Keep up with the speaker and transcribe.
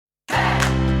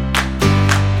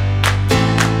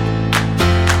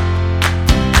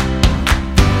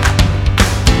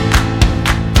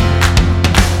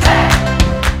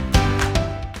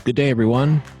Good day,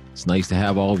 everyone. It's nice to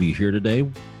have all of you here today.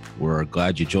 We're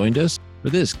glad you joined us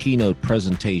for this keynote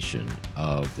presentation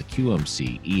of the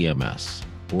QMC EMS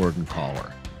Board and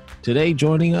Caller. Today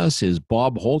joining us is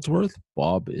Bob Holdsworth.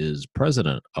 Bob is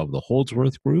president of the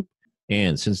Holdsworth Group,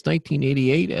 and since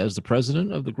 1988 as the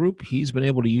president of the group, he's been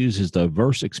able to use his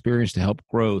diverse experience to help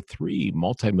grow 3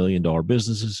 multi-million-dollar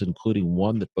businesses, including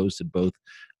one that boasted both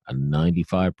a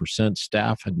 95%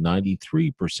 staff and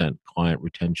 93% client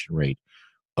retention rate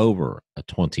over a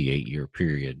 28-year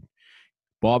period.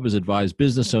 Bob has advised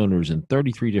business owners in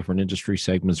 33 different industry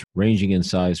segments, ranging in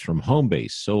size from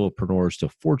home-based solopreneurs to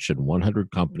Fortune 100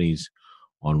 companies,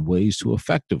 on ways to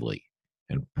effectively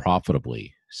and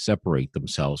profitably separate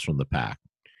themselves from the pack.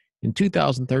 In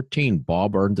 2013,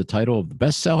 Bob earned the title of the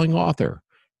best-selling author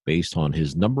based on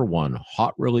his #1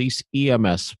 hot release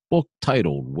EMS book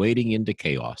titled Wading into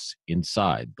Chaos: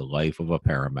 Inside the Life of a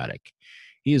Paramedic.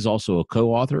 He is also a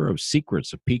co-author of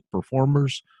Secrets of Peak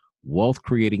Performers, Wealth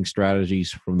Creating Strategies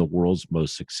from the World's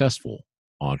Most Successful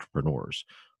Entrepreneurs.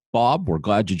 Bob, we're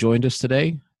glad you joined us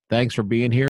today. Thanks for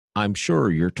being here. I'm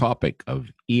sure your topic of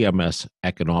EMS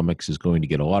economics is going to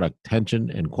get a lot of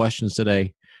attention and questions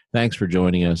today. Thanks for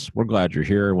joining us. We're glad you're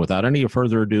here. Without any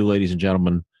further ado, ladies and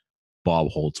gentlemen, Bob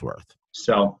Holdsworth.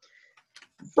 So,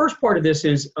 first part of this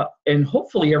is, and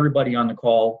hopefully everybody on the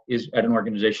call is at an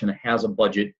organization that has a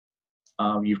budget.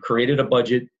 You've created a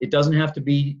budget. It doesn't have to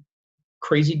be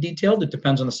crazy detailed. It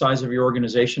depends on the size of your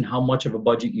organization, how much of a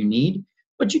budget you need,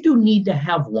 but you do need to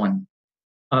have one.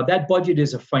 That budget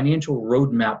is a financial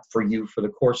roadmap for you for the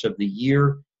course of the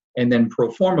year, and then pro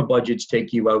forma budgets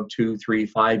take you out 2, 3,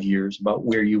 5 years about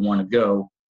where you want to go.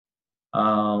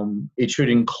 It should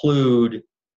include,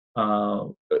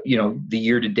 the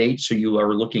year to date, so you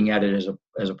are looking at it as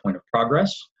a point of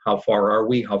progress. How far are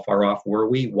we? How far off were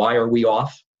we? Why are we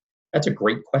off? That's a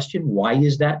great question. Why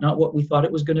is that not what we thought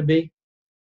it was going to be?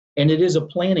 And it is a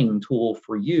planning tool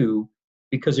for you,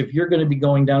 because if you're going to be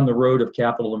going down the road of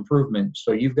capital improvement,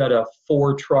 so you've got a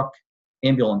 4-truck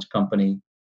ambulance company,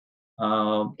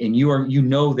 and you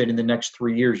know that in the next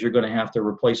 3 years you're going to have to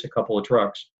replace a couple of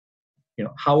trucks.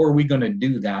 How are we going to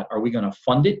do that? Are we going to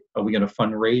fund it? Are we going to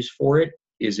fundraise for it?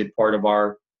 Is it part of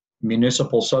our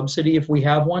municipal subsidy if we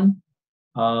have one?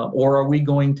 Or are we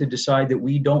going to decide that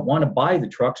we don't want to buy the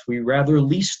trucks, we rather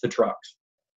lease the trucks?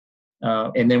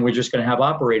 And then we're just going to have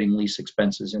operating lease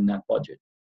expenses in that budget.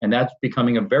 And that's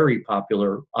becoming a very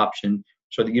popular option,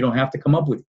 so that you don't have to come up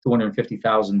with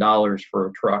 $250,000 for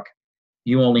a truck.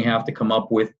 You only have to come up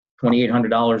with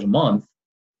 $2,800 a month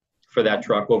for that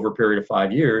truck over a period of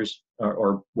 5 years,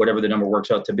 or whatever the number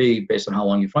works out to be based on how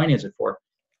long you finance it for.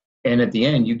 And at the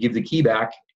end, you give the key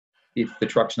back if the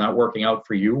truck's not working out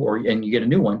for you, and you get a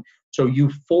new one. So you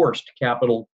forced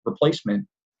capital replacement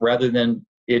rather than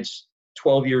it's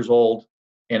 12 years old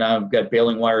and I've got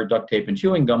baling wire, duct tape, and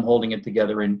chewing gum holding it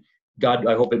together, and God,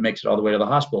 I hope it makes it all the way to the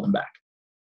hospital and back,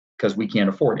 because we can't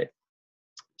afford it.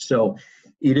 So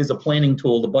it is a planning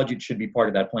tool. The budget should be part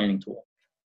of that planning tool.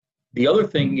 The other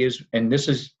thing is, and this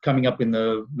is coming up in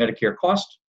the Medicare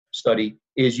cost study,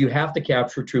 is you have to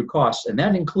capture true costs, and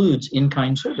that includes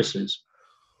in-kind services.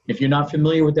 If you're not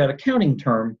familiar with that accounting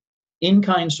term,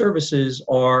 in-kind services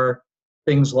are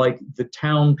things like the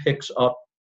town picks up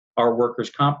our workers'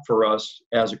 comp for us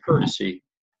as a courtesy.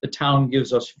 The town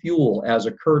gives us fuel as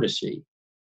a courtesy.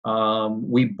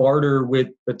 We barter with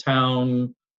the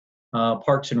town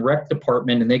Parks and Rec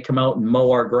department, and they come out and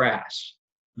mow our grass.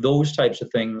 Those types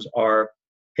of things are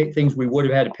things we would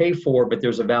have had to pay for, but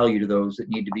there's a value to those that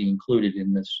need to be included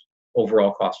in this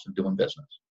overall cost of doing business.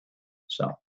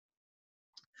 So,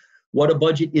 what a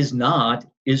budget is not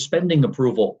is spending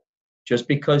approval. Just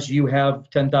because you have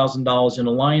 $10,000 in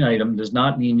a line item does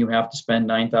not mean you have to spend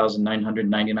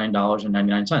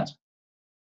 $9,999.99.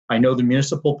 I know the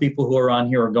municipal people who are on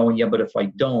here are going, yeah, but if I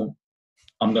don't,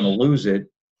 I'm going to lose it.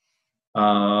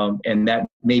 And that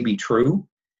may be true.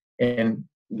 And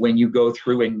when you go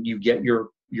through and you get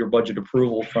your budget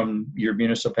approval from your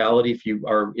municipality, if you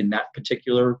are in that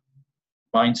particular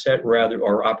mindset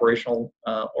or operational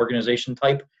organization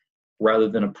type, rather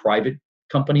than a private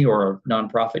company or a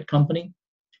nonprofit company.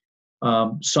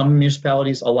 Some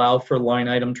municipalities allow for line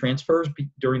item transfers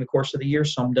during the course of the year,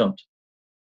 some don't.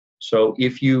 So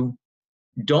if you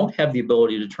don't have the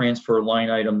ability to transfer line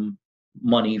item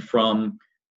money from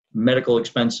medical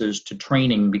expenses to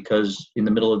training because in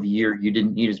the middle of the year you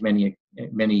didn't need as many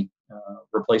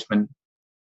replacement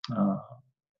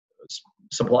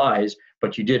supplies,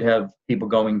 but you did have people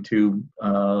going to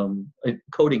a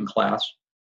coding class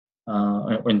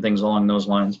and things along those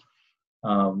lines,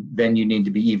 then you need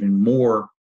to be even more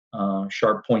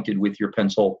sharp pointed with your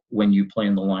pencil when you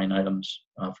plan the line items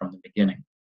from the beginning.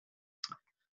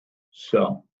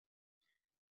 So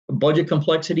budget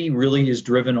complexity really is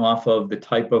driven off of the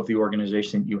type of the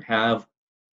organization you have.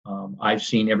 I've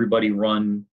seen everybody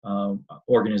run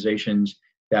organizations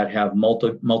that have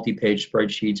multi-page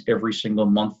spreadsheets every single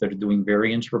month that are doing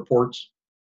variance reports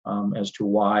as to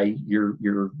why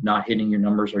you're not hitting your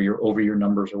numbers or you're over your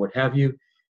numbers or what have you,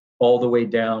 all the way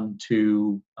down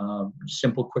to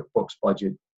simple QuickBooks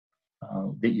budget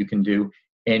that you can do,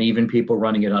 and even people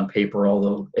running it on paper,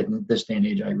 although in this day and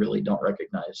age, I really don't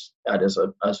recognize that as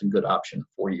a good option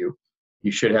for you.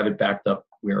 You should have it backed up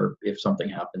where if something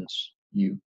happens,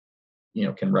 you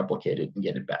can replicate it and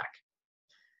get it back.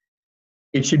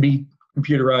 It should be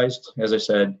computerized, as I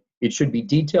said. It should be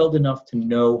detailed enough to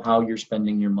know how you're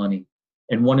spending your money.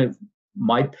 And one of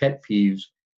my pet peeves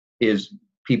is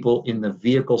people in the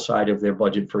vehicle side of their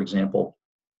budget, for example.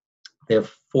 They have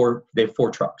four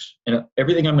trucks. And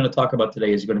everything I'm going to talk about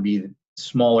today is going to be the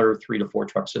smaller 3 to 4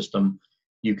 truck system.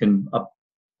 You can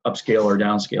upscale or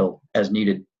downscale as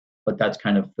needed, but that's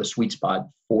kind of the sweet spot.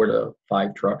 4 to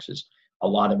 5 trucks is a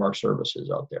lot of our services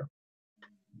out there.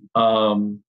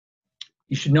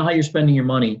 You should know how you're spending your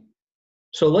money.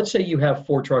 So let's say you have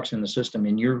 4 trucks in the system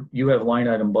and you have line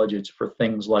item budgets for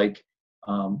things like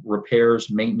repairs,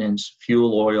 maintenance,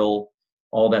 fuel oil,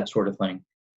 all that sort of thing.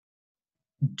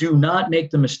 Do not make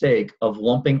the mistake of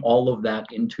lumping all of that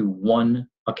into one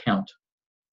account,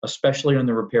 especially on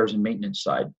the repairs and maintenance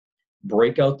side.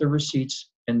 Break out the receipts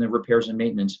and the repairs and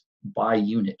maintenance by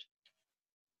unit,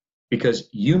 because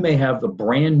you may have the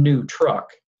brand new truck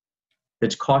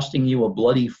that's costing you a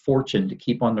bloody fortune to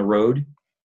keep on the road.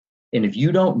 And if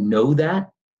you don't know that,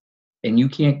 and you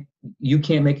can't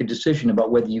make a decision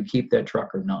about whether you keep that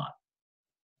truck or not.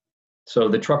 So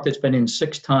the truck that's been in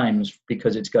 6 times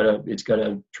because it's got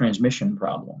a transmission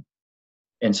problem,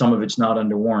 and some of it's not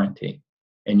under warranty,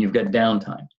 and you've got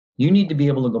downtime. You need to be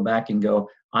able to go back and go,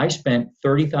 I spent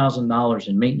 $30,000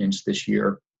 in maintenance this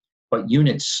year, but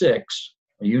unit 6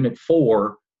 or unit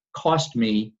 4 cost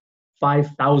me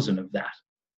 5,000 of that.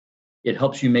 It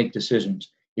helps you make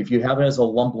decisions. If you have it as a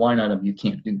lump line item, you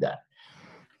can't do that.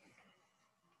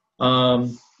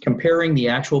 Comparing the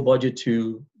actual budget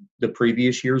to the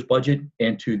previous year's budget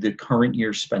and to the current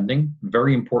year's spending,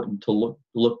 very important to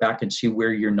look back and see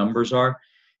where your numbers are.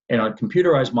 And on a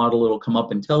computerized model, it'll come up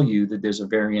and tell you that there's a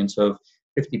variance of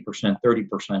 50%,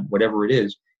 30%, whatever it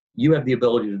is. You have the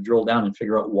ability to drill down and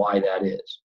figure out why that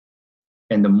is.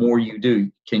 And the more you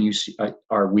do, can you see,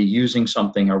 are we using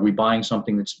something? Are we buying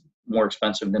something that's more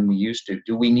expensive than we used to?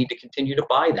 Do we need to continue to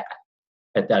buy that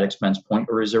at that expense point,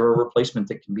 or is there a replacement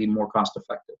that can be more cost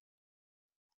effective?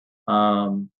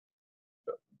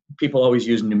 People always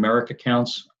use numeric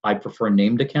accounts. I prefer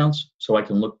named accounts so I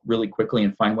can look really quickly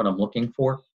and find what I'm looking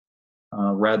for,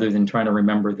 rather than trying to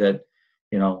remember that,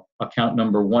 account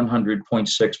number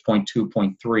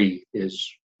 100.6.2.3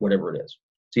 is whatever it is.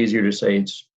 It's easier to say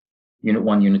it's unit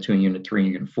 1, unit 2, and unit 3,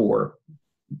 and unit 4,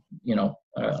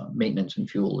 maintenance and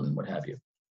fuel and what have you.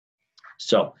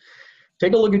 So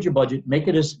take a look at your budget, make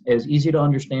it as easy to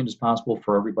understand as possible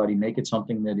for everybody, make it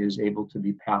something that is able to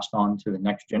be passed on to the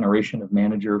next generation of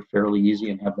manager fairly easy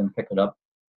and have them pick it up.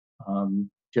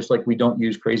 Just like we don't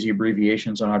use crazy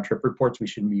abbreviations on our trip reports, we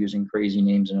shouldn't be using crazy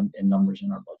names and numbers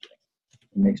in our budgeting.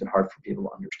 It makes it hard for people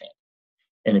to understand.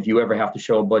 And if you ever have to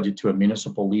show a budget to a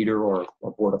municipal leader or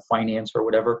a board of finance or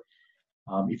whatever,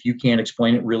 if you can't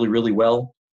explain it really, really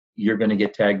well, you're going to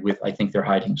get tagged with, I think they're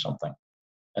hiding something,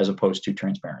 as opposed to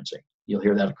transparency. You'll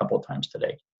hear that a couple of times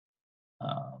today.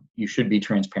 You should be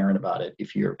transparent about it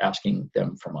if you're asking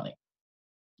them for money.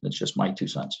 That's just my 2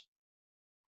 cents.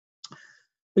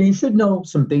 So you should know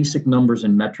some basic numbers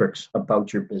and metrics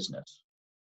about your business.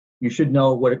 You should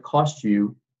know what it costs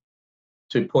you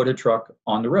to put a truck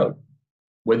on the road.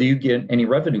 Whether you get any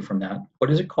revenue from that, what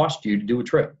does it cost you to do a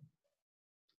trip?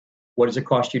 What does it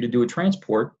cost you to do a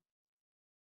transport?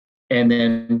 And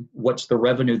then what's the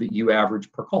revenue that you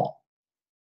average per call?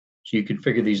 So you can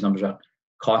figure these numbers out.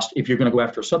 Cost, if you're going to go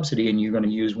after a subsidy and you're going to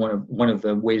use one of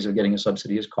the ways of getting a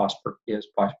subsidy is cost per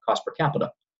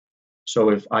capita. So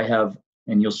if I have,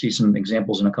 and you'll see some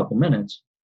examples in a couple minutes,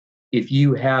 if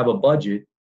you have a budget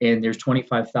and there's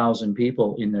 25,000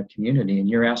 people in the community and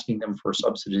you're asking them for a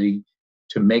subsidy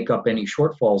to make up any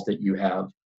shortfalls that you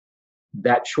have,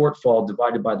 that shortfall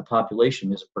divided by the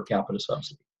population is a per capita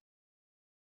subsidy.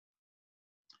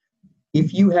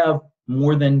 If you have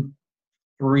more than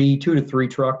 2 to 3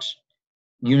 trucks,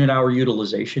 unit hour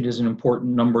utilization is an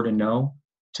important number to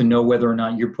know whether or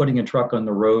not you're putting a truck on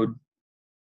the road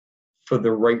for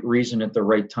the right reason at the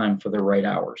right time for the right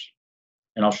hours.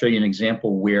 And I'll show you an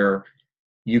example where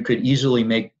you could easily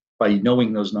make, by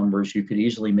knowing those numbers, you could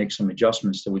easily make some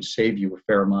adjustments that would save you a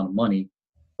fair amount of money.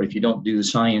 But if you don't do the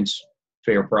science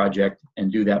fair project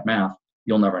and do that math,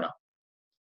 you'll never know.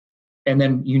 And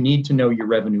then you need to know your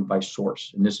revenue by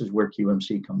source. And this is where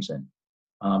QMC comes in.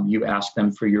 You ask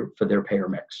them for their payer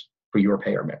mix, for your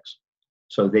payer mix.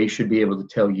 So they should be able to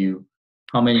tell you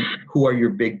who are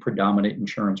your big predominant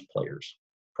insurance players,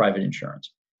 private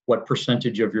insurance. What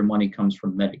percentage of your money comes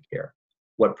from Medicare?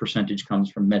 What percentage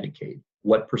comes from Medicaid?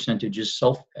 What percentage is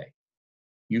self-pay?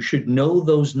 You should know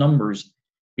those numbers,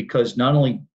 because not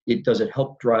only does it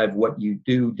help drive what you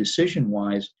do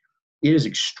decision-wise, it is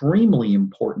extremely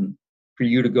important for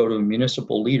you to go to a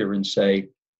municipal leader and say,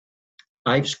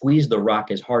 I've squeezed the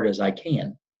rock as hard as I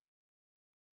can.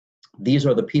 These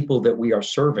are the people that we are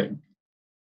serving.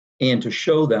 And to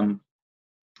show them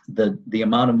the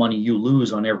amount of money you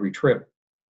lose on every trip,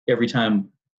 every time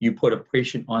you put a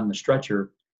patient on the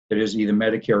stretcher that is either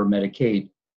Medicare or Medicaid,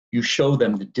 you show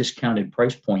them the discounted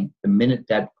price point the minute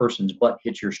that person's butt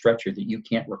hits your stretcher that you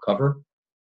can't recover.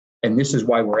 And this is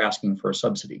why we're asking for a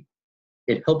subsidy.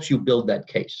 It helps you build that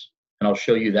case. And I'll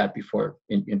show you that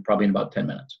probably in about 10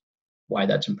 minutes, why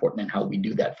that's important and how we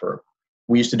do that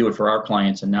we used to do it for our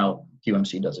clients, and now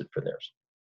QMC does it for theirs.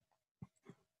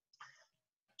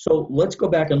 So let's go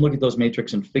back and look at those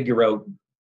matrix and figure out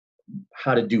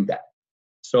how to do that.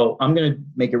 So I'm going to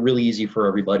make it really easy for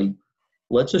everybody.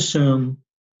 Let's assume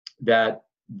that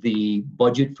the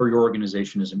budget for your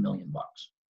organization is $1 million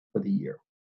for the year.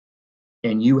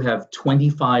 And you have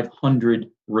 2,500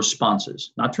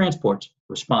 responses, not transports,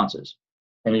 responses.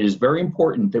 And it is very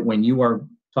important that when you are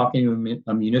talking to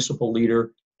a municipal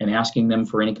leader and asking them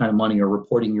for any kind of money or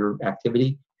reporting your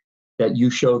activity, that you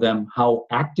show them how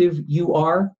active you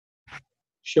are,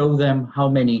 show them how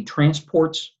many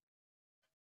transports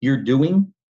you're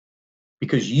doing,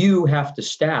 because you have to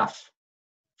staff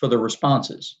for the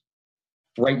responses.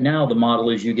 Right now, the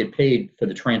model is you get paid for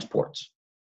the transports.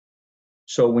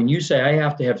 So when you say, I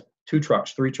have to have 2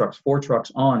 trucks, 3 trucks, 4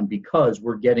 trucks on because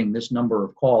we're getting this number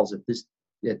of calls at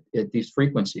these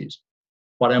frequencies,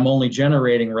 but I'm only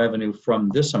generating revenue from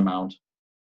this amount,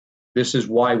 this is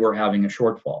why we're having a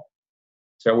shortfall.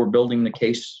 So we're building the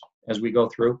case as we go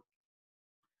through.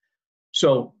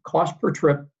 So cost per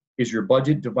trip is your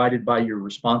budget divided by your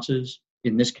responses.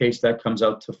 In this case, that comes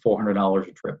out to $400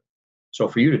 a trip. So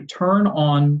for you to turn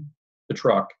on the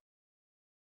truck,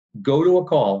 go to a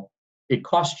call, it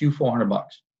costs you $400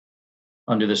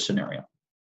 under this scenario.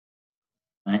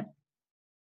 Right?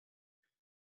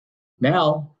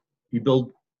 Now you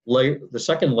build the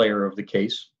second layer of the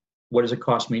case. What does it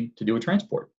cost me to do a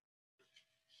transport?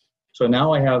 So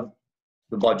now I have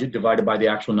the budget divided by the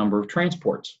actual number of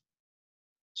transports.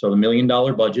 So the $1 million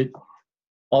budget,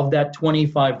 of that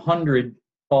 2,500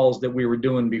 calls that we were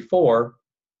doing before,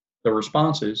 the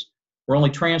responses, we're only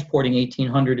transporting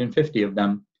 1,850 of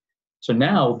them. So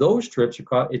now those trips,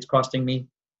 it's costing me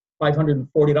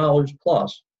 $540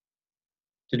 plus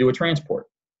to do a transport.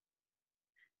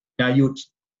 Now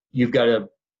you've got a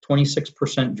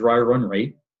 26% dry run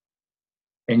rate,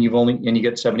 and you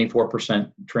get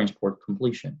 74% transport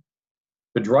completion.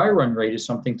 The dry run rate is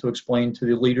something to explain to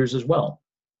the leaders as well.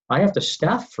 I have to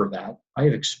staff for that. I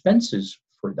have expenses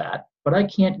for that, but I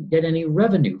can't get any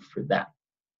revenue for that.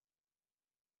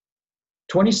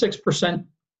 26% in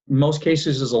most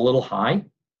cases is a little high.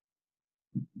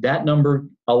 That number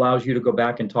allows you to go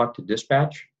back and talk to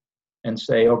dispatch and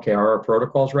say, okay, are our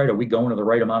protocols right? Are we going to the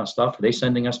right amount of stuff? Are they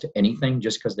sending us to anything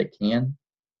just because they can?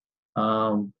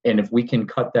 And if we can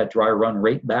cut that dry run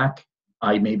rate back,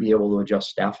 I may be able to adjust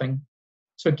staffing.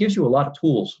 So it gives you a lot of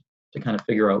tools to kind of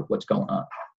figure out what's going on.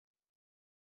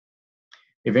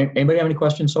 If anybody have any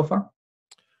questions so far?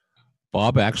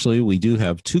 Bob, actually, we do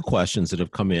have 2 questions that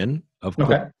have come in. Of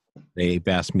course, okay. They've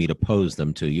asked me to pose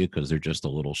them to you because they're just a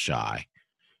little shy.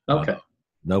 Okay.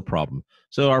 No problem.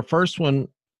 So our first one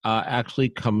actually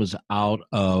comes out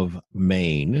of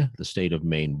Maine, the state of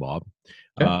Maine, Bob.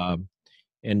 Okay.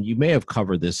 And you may have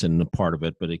covered this in a part of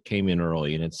it, but it came in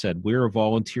early, and it said, we're a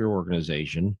volunteer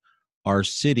organization. Our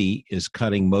city is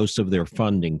cutting most of their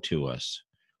funding to us.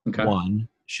 Okay. 1,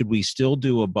 should we still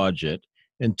do a budget?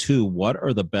 And 2, what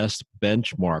are the best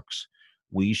benchmarks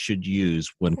we should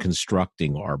use when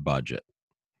constructing our budget?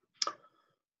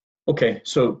 Okay,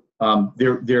 so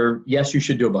yes, you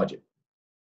should do a budget.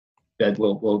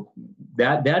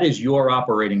 That is your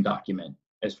operating document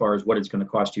as far as what it's going to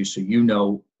cost you, so you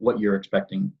know what you're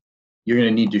expecting. You're going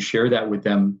to need to share that with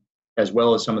them, as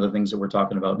well as some of the things that we're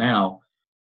talking about now,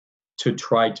 to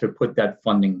try to put that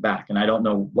funding back. And I don't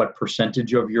know what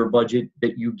percentage of your budget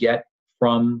that you get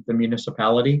from the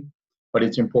municipality, but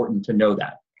it's important to know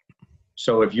that.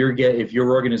 So if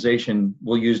your organization,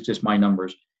 we'll use just my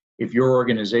numbers, if your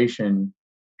organization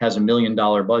has $1 million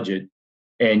budget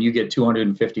and you get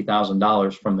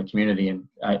 $250,000 from the community, and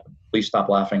please stop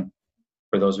laughing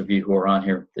for those of you who are on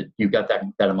here that you got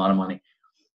that amount of money.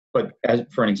 But as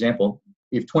for an example,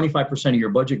 if 25% of your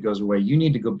budget goes away, you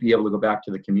need to be able to go back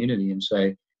to the community and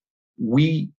say,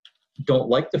 we don't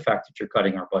like the fact that you're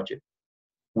cutting our budget.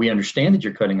 We understand that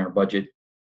you're cutting our budget.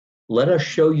 Let us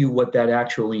show you what that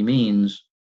actually means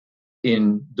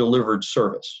in delivered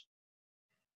service.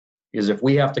 Because if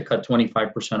we have to cut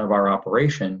 25% of our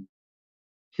operation,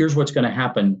 here's what's going to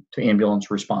happen to ambulance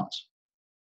response.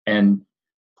 And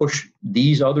push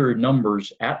these other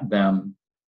numbers at them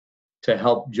to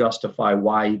help justify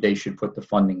why they should put the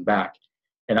funding back.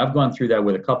 And I've gone through that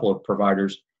with a couple of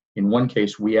providers. In one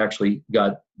case, we actually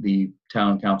got the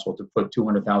town council to put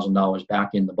 $200,000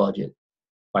 back in the budget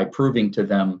by proving to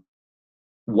them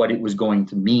what it was going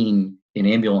to mean in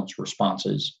ambulance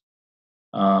responses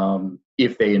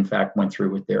if they in fact went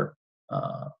through with their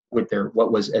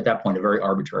what was at that point a very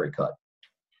arbitrary cut.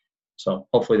 So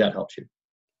hopefully that helps you.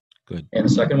 Good. And the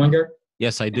second one, Gary?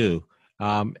 Yes, I do.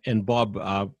 And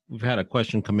Bob, we've had a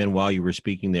question come in while you were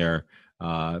speaking there.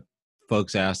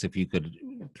 Folks asked if you could,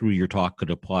 through your talk,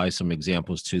 could apply some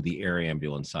examples to the air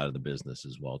ambulance side of the business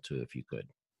as well, too, if you could.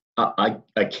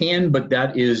 I can, but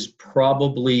that is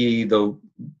probably the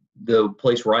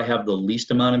place where I have the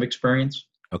least amount of experience.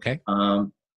 Okay.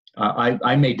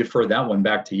 I may defer that one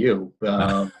back to you.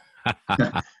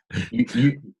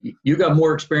 You got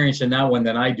more experience in that one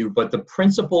than I do, but the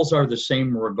principles are the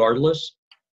same regardless.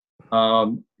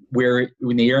 Where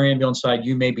in the air ambulance side,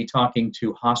 you may be talking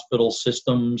to hospital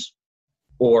systems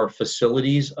or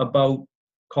facilities about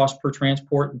cost per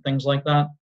transport and things like that.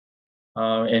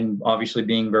 And obviously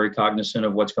being very cognizant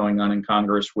of what's going on in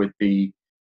Congress with the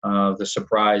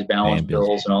surprise balance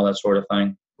bills and all that sort of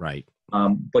thing. Right.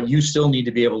 But you still need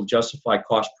to be able to justify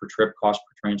cost per trip, cost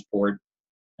per transport,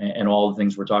 and all the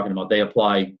things we're talking about. They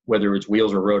apply whether it's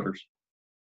wheels or rotors.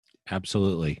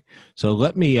 Absolutely. So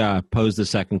let me pose the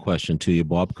second question to you,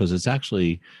 Bob, because it's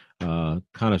actually kind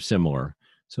of similar.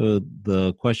 So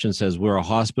the question says, we're a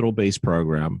hospital-based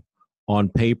program. On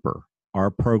paper,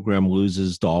 our program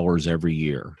loses dollars every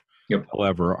year. Yep.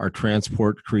 However, our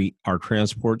transports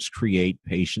create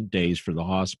patient days for the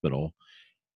hospital.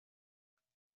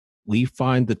 We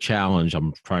find the challenge,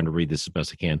 I'm trying to read this as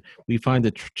best I can, we find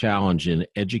the challenge in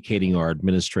educating our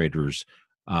administrators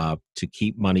to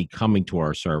keep money coming to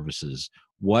our services.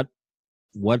 What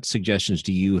suggestions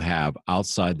do you have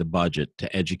outside the budget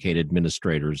to educate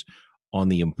administrators on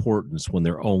the importance when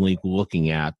they're only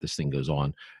looking at, this thing goes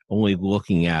on, only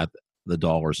looking at the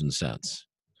dollars and cents?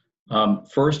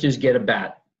 First is get a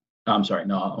bat. I'm sorry,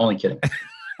 no, only kidding.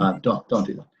 Don't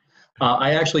do that.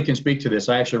 I actually can speak to this.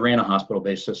 I actually ran a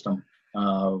hospital-based system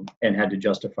and had to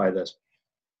justify this.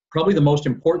 Probably the most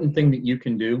important thing that you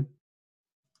can do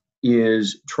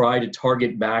is try to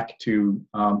target back to,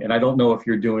 and I don't know if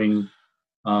you're doing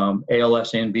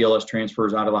ALS and BLS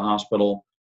transfers out of the hospital,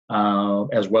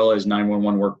 as well as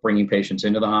 911 work bringing patients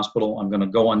into the hospital. I'm going to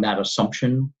go on that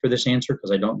assumption for this answer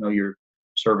because I don't know your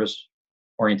service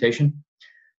orientation.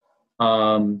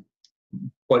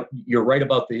 But you're right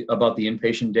about the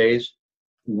inpatient days.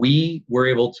 We were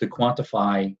able to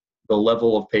quantify the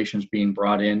level of patients being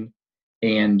brought in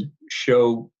and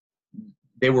show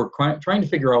they were trying to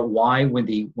figure out why when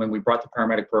we brought the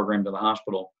paramedic program to the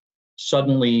hospital,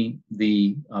 suddenly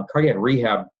the cardiac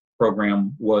rehab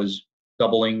program was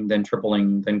doubling, then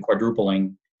tripling, then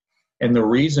quadrupling. And the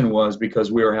reason was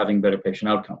because we were having better patient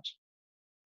outcomes.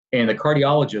 And the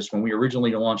cardiologists, when we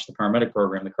originally launched the paramedic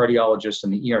program, the cardiologists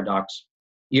and the ER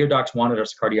docs wanted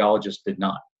us, cardiologists did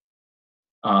not.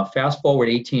 Fast forward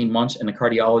 18 months, and the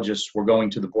cardiologists were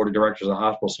going to the board of directors of the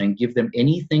hospital saying, give them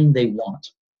anything they want.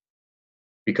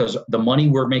 Because the money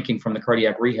we're making from the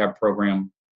cardiac rehab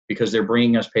program, because they're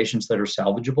bringing us patients that are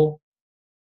salvageable,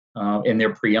 and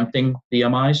they're preempting the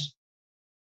MIs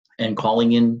and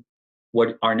calling in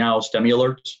what are now STEMI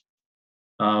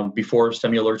alerts. Before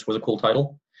STEMI alerts was a cool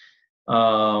title.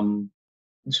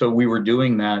 So we were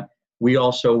doing that. We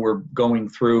also were going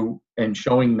through and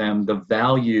showing them the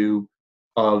value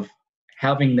of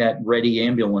having that ready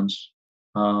ambulance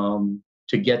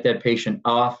to get that patient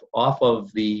off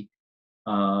of the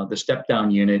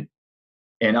step-down unit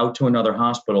and out to another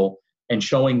hospital, and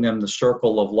showing them the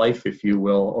circle of life, if you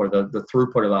will, or the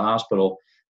throughput of the hospital.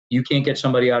 You can't get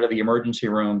somebody out of the emergency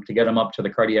room to get them up to the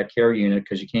cardiac care unit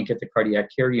because you can't get the cardiac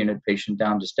care unit patient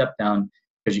down to step-down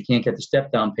because you can't get the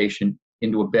step-down patient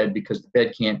into a bed because the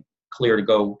bed can't clear to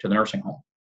go to the nursing home.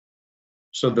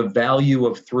 So the value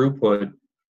of throughput.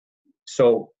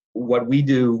 So what we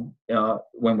do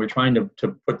when we're trying to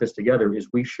put this together is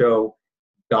we show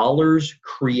dollars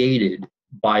created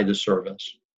by the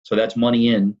service. So that's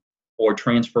money in or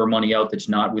transfer money out that's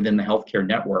not within the healthcare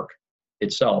network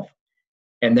itself.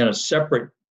 And then a separate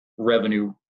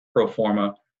revenue pro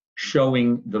forma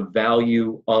showing the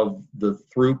value of the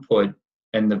throughput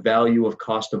and the value of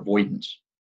cost avoidance.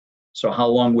 So how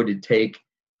long would it take?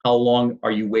 How long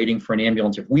are you waiting for an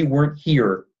ambulance? If we weren't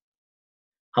here,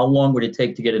 how long would it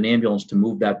take to get an ambulance to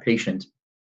move that patient?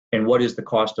 And what is the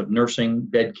cost of nursing,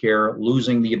 bed care,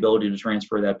 losing the ability to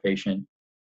transfer that patient,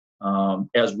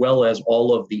 as well as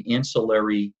all of the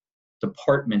ancillary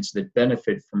departments that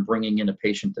benefit from bringing in a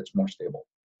patient that's more stable.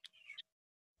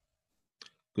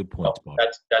 Good point, Bob.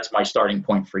 That's my starting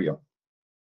point for you.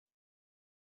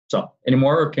 So, any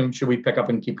more, or should we pick up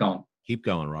and keep going? Keep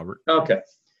going, Robert. Okay.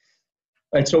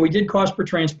 All right, so we did cost per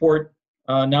transport.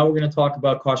 Now we're going to talk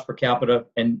about cost per capita,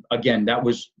 and again,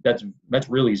 that's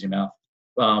really easy math,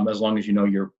 as long as you know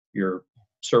your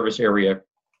service area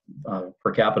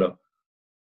per capita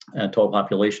and total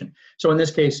population. So in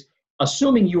this case,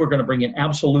 assuming you were going to bring in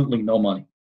absolutely no money,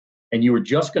 and you were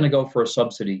just going to go for a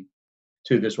subsidy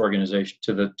to this organization,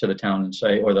 to the town, and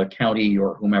say, or the county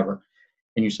or whomever,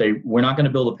 and you say, we're not going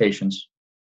to bill the patients,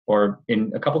 or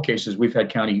in a couple cases, we've had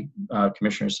county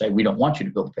commissioners say, we don't want you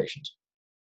to bill the patients.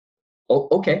 Oh,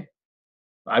 okay,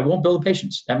 I won't bill the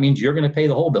patients. That means you're going to pay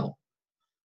the whole bill.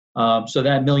 So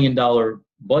that $1 million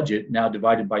budget now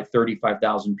divided by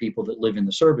 35,000 people that live in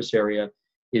the service area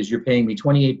is you're paying me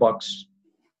 $28,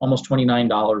 almost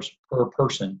 $29 per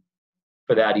person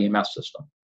for that EMS system.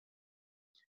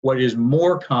 What is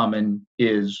more common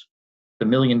is the $1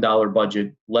 million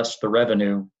budget less the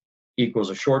revenue equals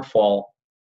a shortfall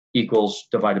equals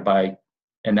divided by,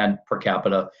 and then per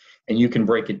capita. And you can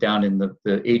break it down, in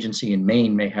the agency in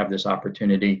Maine may have this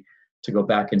opportunity to go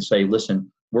back and say, listen,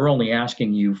 we're only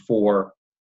asking you for,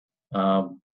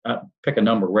 pick a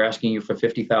number, we're asking you for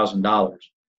 $50,000.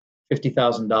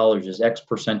 $50,000 is X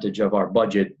percentage of our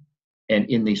budget. And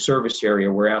in the service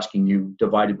area, we're asking you,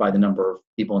 divided by the number of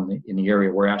people in the area,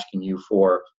 we're asking you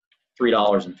for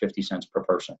 $3.50 per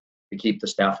person to keep the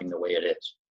staffing the way it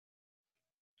is,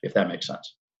 if that makes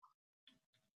sense.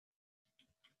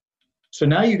 So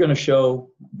now you're going to show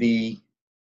the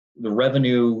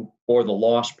revenue or the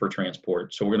loss per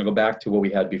transport. So we're going to go back to what we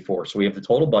had before. So we have the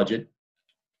total budget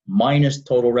minus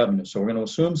total revenue. So we're going to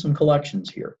assume some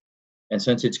collections here. And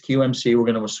since it's QMC, we're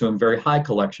going to assume very high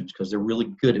collections because they're really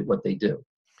good at what they do.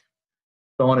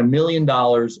 So on $1 million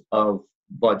of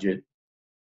budget,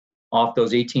 off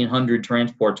those 1,800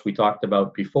 transports we talked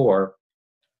about before,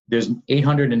 there's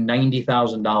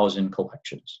 $890,000 in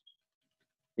collections.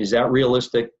 Is that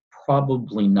realistic?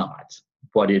 Probably not,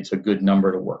 but it's a good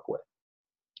number to work with.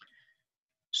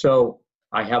 So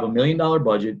I have $1 million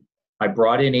budget. I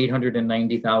brought in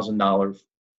 $890,000.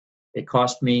 It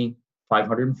cost me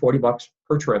 $540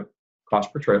 per trip,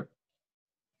 cost per trip.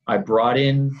 I brought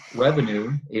in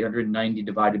revenue, 890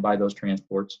 divided by those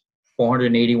transports,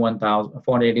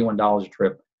 $481 a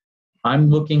trip. I'm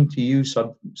looking to you,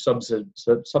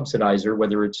 subsidizer,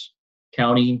 whether it's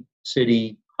county,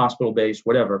 city, hospital-based,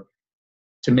 whatever,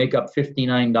 to make up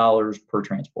 $59 per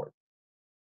transport.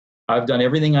 I've done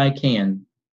everything I can.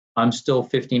 I'm still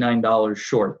 $59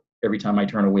 short every time I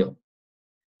turn a wheel.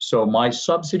 So my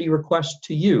subsidy request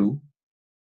to you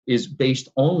is based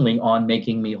only on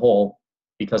making me whole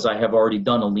because I have already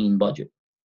done a lean budget.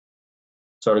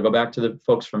 So to go back to the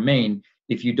folks from Maine,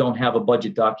 if you don't have a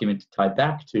budget document to tie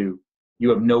back to, you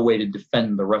have no way to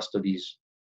defend the rest of these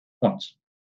points.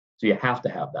 So you have to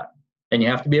have that. And you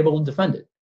have to be able to defend it.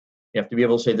 You have to be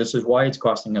able to say, this is why it's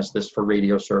costing us this for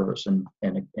radio service and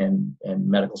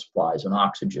medical supplies and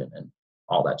oxygen and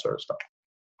all that sort of stuff.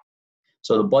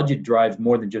 So the budget drives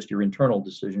more than just your internal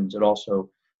decisions. It also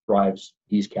drives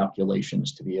these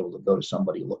calculations to be able to go to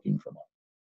somebody looking for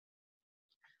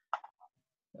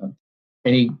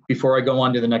money. Before I go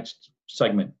on to the next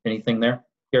segment, anything there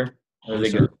here? Are they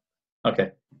good?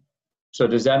 Okay. So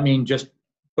does that mean, just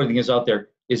putting this out there,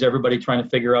 is everybody trying to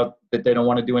figure out that they don't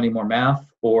want to do any more math,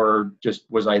 or just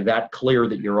was I that clear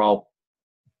that you're all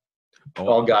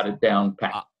got it down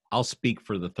pat? I'll speak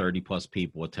for the 30 plus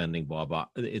people attending, Bob.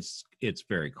 It's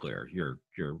very clear. You're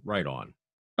right on.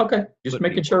 Okay, just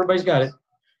making sure everybody's got it.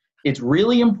 It's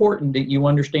really important that you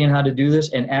understand how to do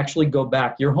this and actually go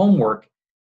back. Your homework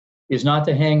is not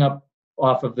to hang up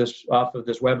off of this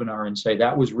webinar and say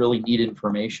that was really neat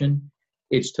information.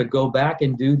 It's to go back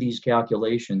and do these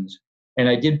calculations. And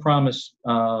I did promise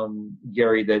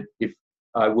Gary that if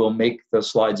I will make the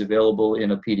slides available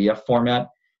in a PDF format,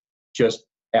 just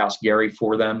ask Gary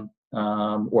for them,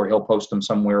 or he'll post them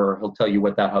somewhere, or he'll tell you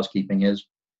what that housekeeping is.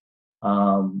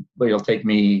 But it'll take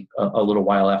me a little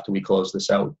while after we close this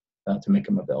out to make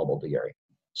them available to Gary.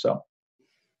 So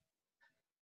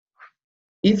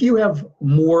if you have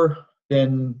more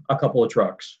than a couple of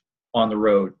trucks on the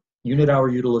road, unit hour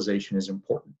utilization is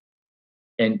important.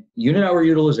 And unit hour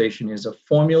utilization is a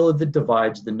formula that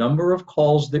divides the number of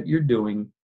calls that you're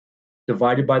doing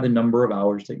divided by the number of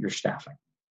hours that you're staffing.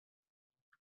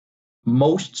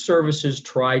 Most services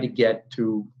try to get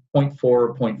to 0.4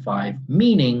 or 0.5,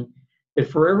 meaning that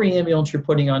for every ambulance you're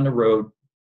putting on the road,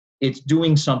 it's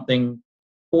doing something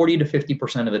 40 to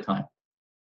 50% of the time.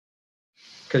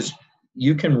 Because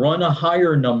you can run a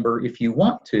higher number if you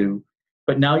want to,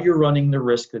 but now you're running the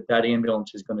risk that that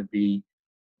ambulance is going to be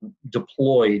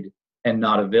deployed and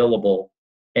not available.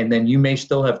 And then you may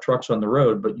still have trucks on the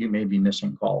road, but you may be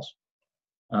missing calls.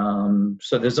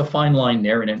 So there's a fine line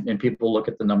there, and people look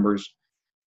at the numbers.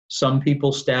 Some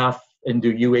people staff and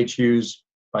do UHUs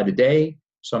by the day,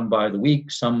 some by the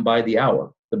week, some by the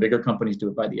hour. The bigger companies do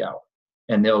it by the hour,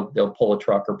 and they'll pull a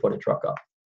truck or put a truck up.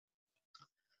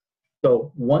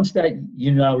 So once that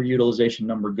unit hour utilization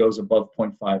number goes above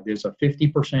 0.5, there's a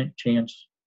 50% chance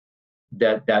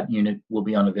that that unit will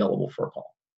be unavailable for a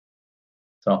call.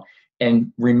 So,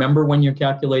 and remember, when you're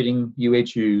calculating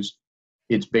UHUs,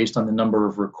 it's based on the number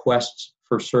of requests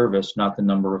for service, not the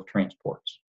number of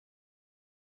transports.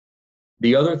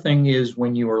 The other thing is,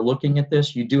 when you are looking at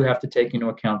this, you do have to take into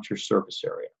account your service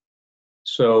area.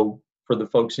 So for the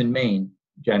folks in Maine,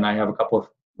 and I have a couple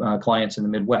of clients in the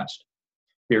Midwest,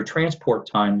 their transport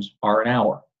times are an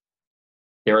hour.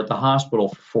 They're at the hospital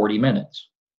for 40 minutes.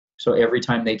 So every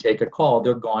time they take a call,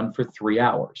 they're gone for 3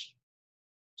 hours.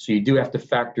 So you do have to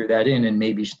factor that in and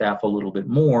maybe staff a little bit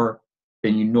more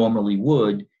than you normally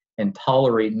would, and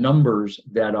tolerate numbers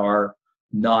that are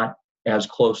not as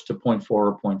close to 0.4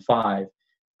 or 0.5,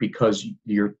 because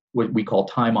your, what we call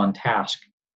time on task,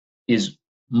 is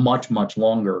much, much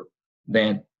longer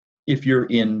than if you're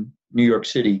in New York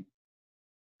City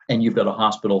and you've got a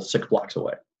hospital 6 blocks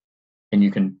away, and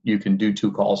you can do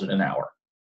 2 calls in an hour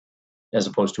as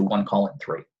opposed to 1 call in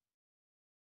 3.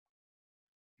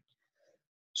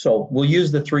 So we'll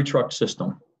use the 3 truck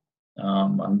system.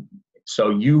 So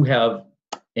you have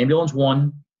ambulance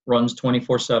 1 runs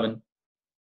 24/7.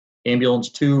 Ambulance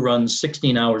 2 runs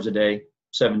 16 hours a day,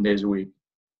 7 days a week.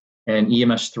 And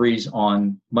EMS 3's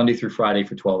on Monday through Friday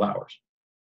for 12 hours.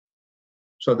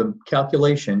 So the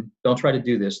calculation, don't try to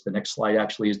do this. The next slide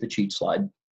actually is the cheat slide.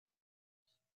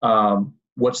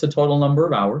 What's the total number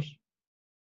of hours?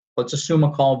 Let's assume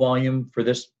a call volume for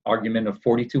this argument of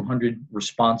 4,200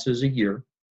 responses a year.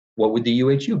 What would the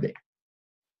UHU be?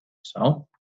 So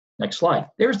next slide.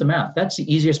 There's the math. That's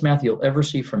the easiest math you'll ever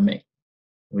see from me,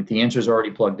 with the answers already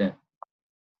plugged in.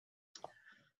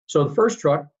 So the first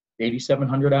truck,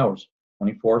 8,700 hours,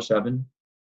 24/7.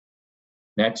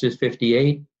 Next is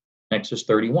 58. Next is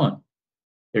 31.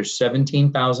 There's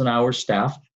 17,000 hours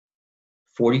staffed,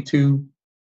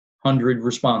 4,200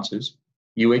 responses,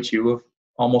 UHU of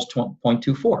almost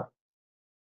 0.24.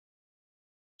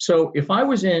 So if I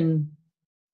was in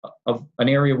an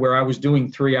area where I was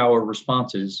doing 3-hour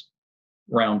responses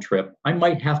round trip, I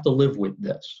might have to live with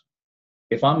this.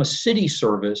 If I'm a city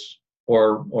service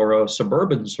or a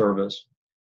suburban service,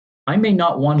 I may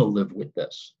not want to live with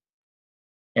this.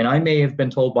 And I may have been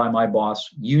told by my boss,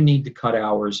 you need to cut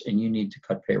hours and you need to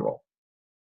cut payroll.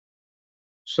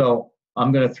 So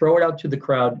I'm going to throw it out to the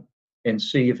crowd and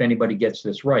see if anybody gets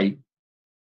this right.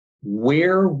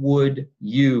 Where would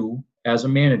you, as a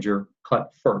manager,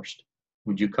 cut first?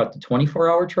 Would you cut the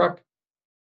 24-hour truck?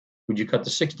 Would you cut the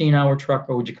 16-hour truck?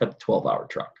 Or would you cut the 12-hour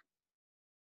truck?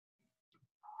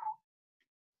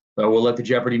 So we'll let the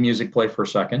Jeopardy music play for a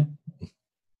second.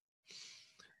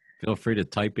 Feel free to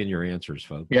type in your answers,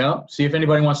 folks. Yeah, see if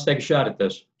anybody wants to take a shot at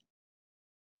this.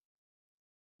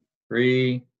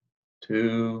 3,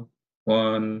 2,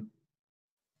 1.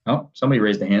 Oh, somebody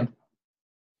raised a hand.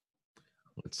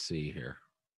 Let's see here.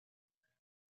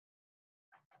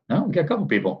 No, we got a couple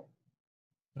people.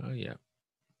 Oh, yeah.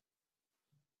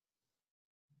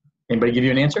 Anybody give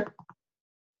you an answer?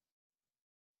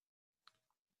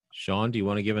 Sean, do you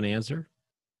want to give an answer?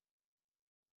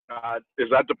 Is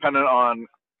that dependent on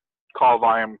call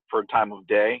volume for time of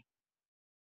day?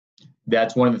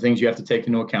 That's one of the things you have to take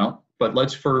into account. But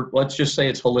let's just say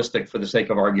it's holistic for the sake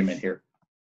of argument here.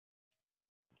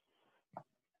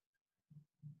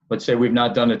 Let's say we've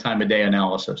not done a time of day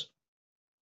analysis.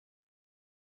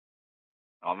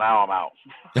 Well, now I'm out.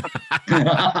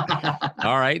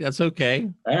 All right, that's okay.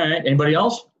 All right, anybody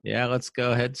else? Yeah, let's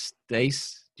go ahead.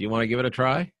 Stace, do you want to give it a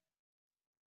try?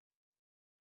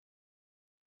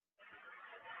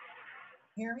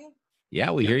 hear me?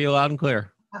 Yeah, we hear you loud and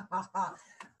clear.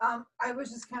 I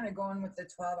was just kind of going with the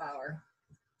 12-hour.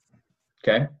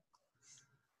 Okay.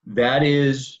 That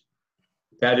is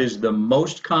the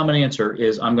most common answer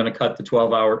is I'm going to cut the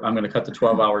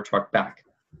 12-hour truck back.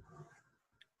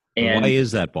 And why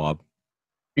is that, Bob?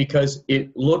 Because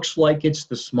it looks like it's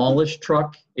the smallest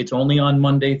truck. It's only on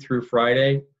Monday through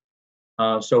Friday.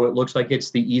 So it looks like it's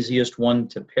the easiest one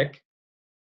to pick.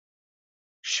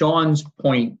 Sean's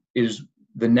point is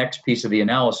the next piece of the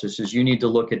analysis is you need to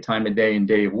look at time of day and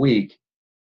day of week.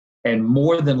 And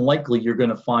more than likely, you're going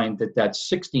to find that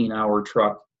 16-hour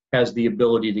truck has the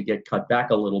ability to get cut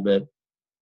back a little bit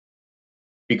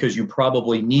because you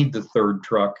probably need the third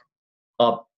truck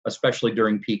up, especially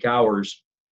during peak hours,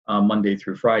 Monday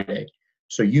through Friday.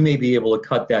 So you may be able to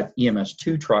cut that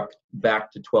EMS2 truck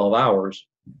back to 12 hours.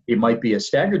 It might be a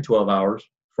staggered 12 hours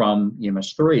from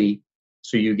EMS3,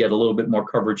 so you get a little bit more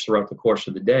coverage throughout the course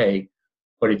of the day.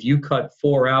 But if you cut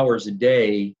 4 hours a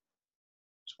day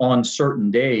on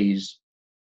certain days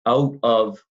out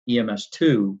of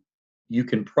EMS2, you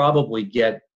can probably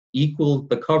get equal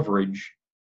the coverage,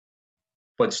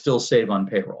 but still save on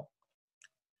payroll.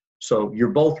 So you're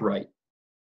both right.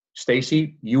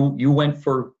 Stacy, you went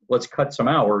for let's cut some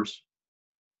hours.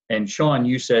 And Sean,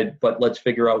 you said, but let's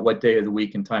figure out what day of the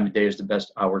week and time of day is the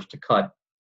best hours to cut.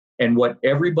 And what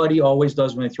everybody always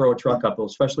does when they throw a truck up,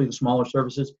 especially the smaller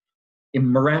services,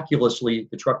 miraculously,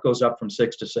 the truck goes up from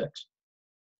 6 to 6.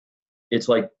 It's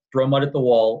like throw mud at the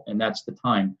wall, and that's the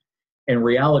time. And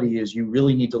reality is you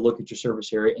really need to look at your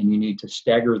service area, and you need to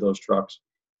stagger those trucks.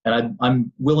 And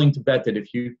I'm willing to bet that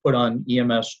if you put on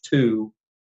EMS2,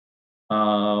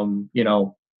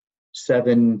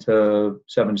 7 to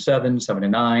 7, 7 to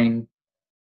 9,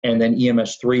 and then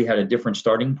EMS3 had a different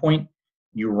starting point,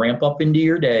 you ramp up into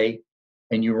your day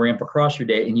and you ramp across your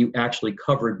day, and you actually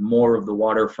covered more of the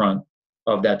waterfront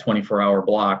of that 24-hour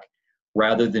block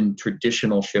rather than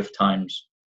traditional shift times,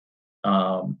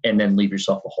 and then leave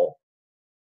yourself a hole.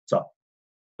 So,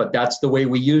 but that's the way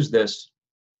we use this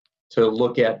to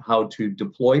look at how to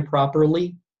deploy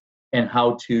properly and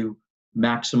how to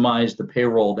maximize the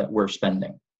payroll that we're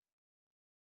spending.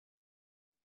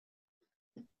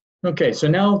 Okay, so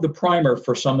now the primer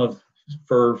for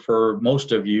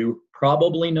most of you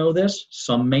probably know this,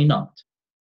 some may not.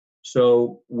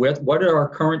 So what are our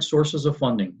current sources of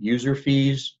funding? User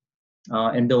fees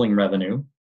and billing revenue,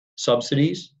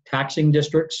 subsidies, taxing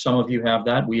districts. Some of you have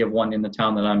that. We have one in the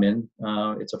town that I'm in.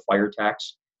 It's a fire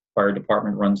tax. Fire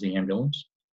department runs the ambulance.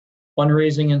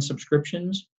 Fundraising and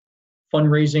subscriptions.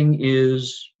 Fundraising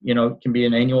is, can be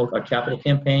a capital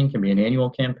campaign, can be an annual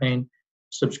campaign.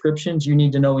 Subscriptions, you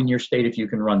need to know in your state if you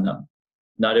can run them.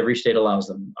 Not every state allows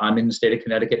them. I'm in the state of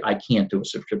Connecticut. I can't do a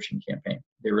subscription campaign.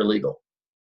 They're illegal.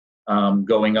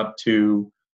 Going up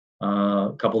to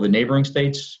a couple of the neighboring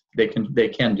states, they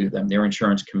can do them. Their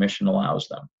insurance commission allows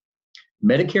them.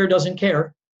 Medicare doesn't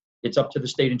care. It's up to the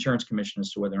state insurance commission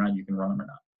as to whether or not you can run them or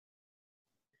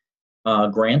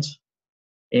not. Grants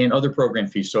and other program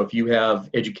fees. So if you have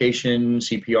education,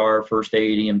 CPR, first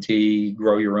aid, EMT,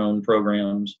 grow your own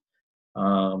programs,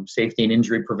 safety and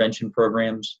injury prevention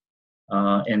programs,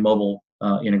 and mobile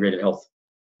integrated health.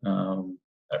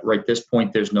 Right this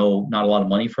point, there's not a lot of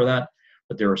money for that,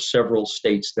 but there are several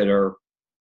states that are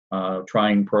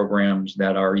trying programs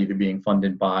that are either being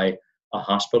funded by a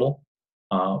hospital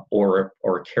or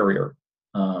a carrier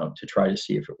to try to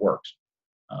see if it works.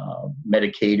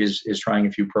 Medicaid is trying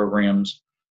a few programs.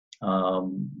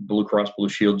 Blue Cross Blue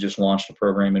Shield just launched a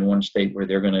program in one state where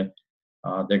they're going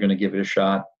to give it a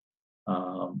shot.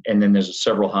 And then there's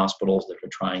several hospitals that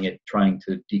are trying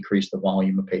to decrease the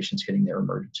volume of patients hitting their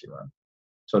emergency room.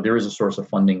 So there is a source of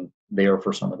funding there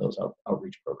for some of those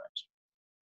outreach programs.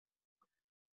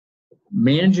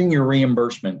 Managing your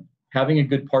reimbursement, having a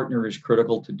good partner is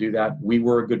critical to do that. We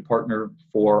were a good partner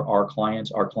for our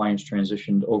clients. Our clients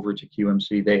transitioned over to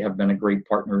QMC. They have been a great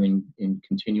partner in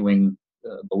continuing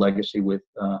the legacy with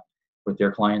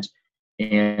their clients.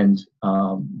 And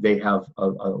they have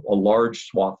a large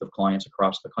swath of clients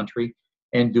across the country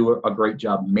and do a great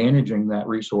job managing that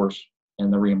resource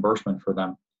and the reimbursement for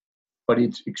them. But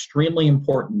it's extremely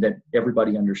important that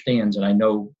everybody understands, and I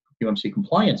know QMC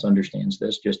Compliance understands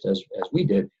this just as we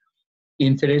did.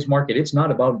 In today's market, it's not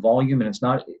about volume, and it's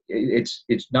not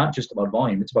just about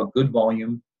volume. It's about good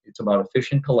volume. It's about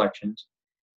efficient collections,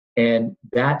 and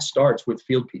that starts with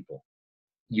field people.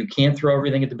 You can't throw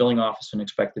everything at the billing office and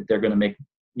expect that they're going to make,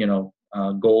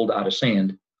 gold out of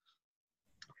sand.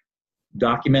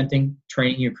 Documenting,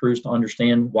 training your crews to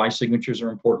understand why signatures are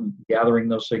important, gathering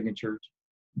those signatures,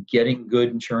 getting good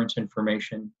insurance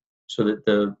information so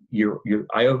that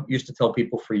I used to tell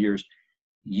people for years,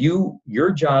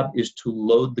 Your job is to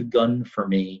load the gun for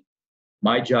me.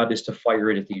 My job is to fire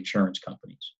it at the insurance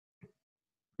companies.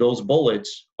 Those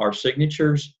bullets are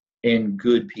signatures and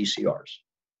good PCRs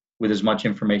with as much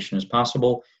information as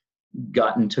possible,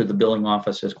 gotten to the billing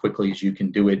office as quickly as you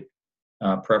can do it,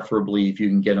 preferably if you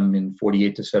can get them in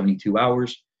 48 to 72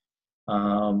 hours.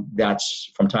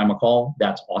 That's from time of call.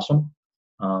 That's awesome.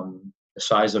 The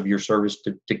size of your service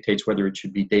dictates whether it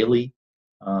should be daily.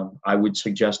 I would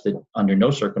suggest that under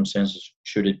no circumstances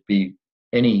should it be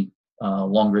any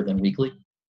longer than weekly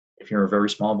if you're a very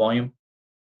small volume.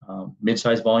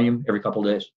 Mid-sized volume every couple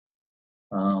of days.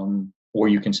 Or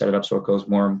you can set it up so it goes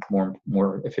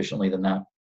more efficiently than that.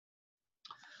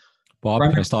 Bob,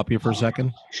 can I stop you for a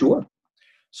second? Sure.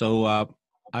 So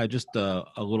I just a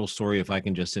little story, if I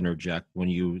can just interject. When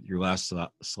your last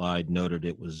slide noted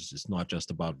it's not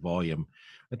just about volume.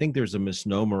 I think there's a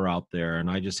misnomer out there, and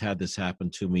I just had this happen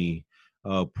to me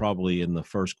probably in the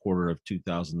first quarter of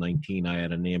 2019. I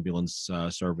had an ambulance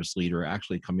service leader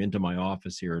actually come into my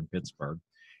office here in Pittsburgh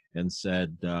and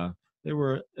said they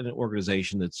were an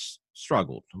organization that's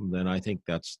struggled. And then I think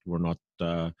we're not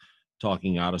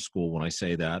talking out of school when I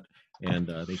say that. And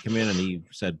they come in and he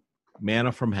said,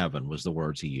 "Manna from heaven" was the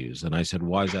words he used. And I said,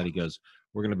 "Why is that?" He goes,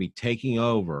 "We're going to be taking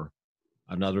over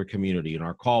another community and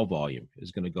our call volume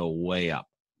is going to go way up."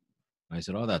 I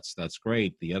said, "Oh, that's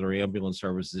great. The other ambulance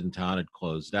services in town had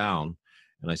closed down."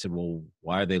 And I said, "Well,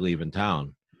 why are they leaving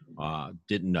town?"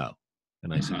 Didn't know.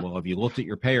 And I said, "Well, have you looked at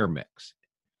your payer mix?"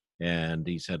 And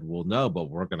he said, "Well, no, but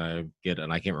we're going to get,"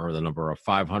 and I can't remember the number, of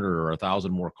 500 or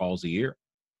 1,000 more calls a year.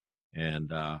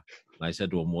 And I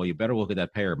said to him, "Well, you better look at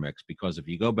that payer mix, because if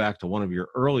you go back to one of your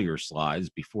earlier slides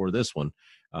before this one,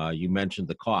 you mentioned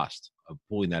the cost of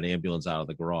pulling that ambulance out of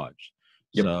the garage."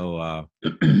 Yep. So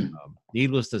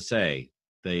needless to say,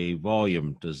 the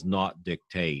volume does not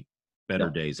dictate better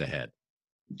days ahead.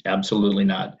 Absolutely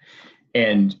not.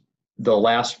 And the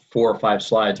last 4 or 5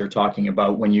 slides are talking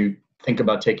about when you think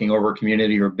about taking over a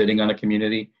community or bidding on a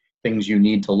community, things you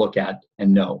need to look at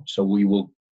and know. So we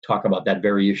will talk about that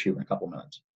very issue in a couple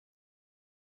minutes.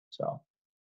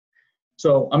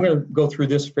 So I'm going to go through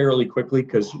this fairly quickly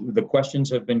because the questions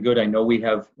have been good. I know we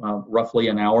have roughly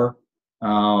an hour,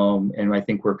 and I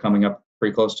think we're coming up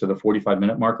pretty close to the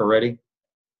 45-minute mark already.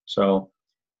 So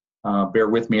bear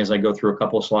with me as I go through a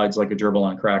couple of slides like a gerbil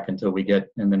on crack until we get,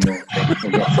 and then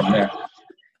we'll get from there.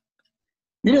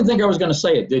 You didn't think I was going to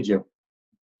say it, did you?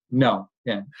 No.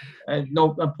 Yeah. I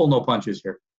pull no punches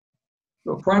here.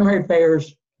 So primary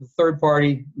payers, third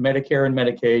party, Medicare and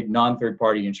Medicaid, non-third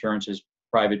party insurances,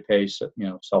 private pay,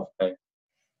 self-pay.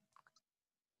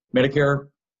 Medicare,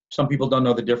 some people don't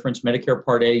know the difference. Medicare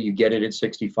Part A, you get it at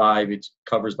 65. It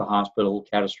covers the hospital,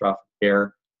 catastrophic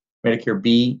care. Medicare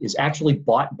B is actually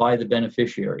bought by the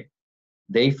beneficiary.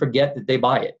 They forget that they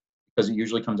buy it because it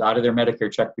usually comes out of their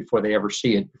Medicare check before they ever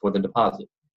see it, before the deposit.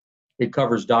 It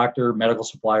covers doctor, medical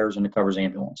suppliers, and it covers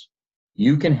ambulance.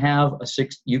 You can have a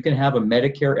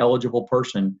Medicare eligible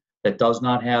person that does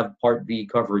not have Part B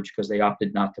coverage because they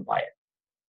opted not to buy it.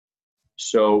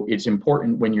 So it's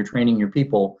important when you're training your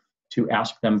people to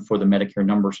ask them for the Medicare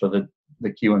number so that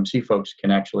the QMC folks can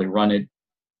actually run it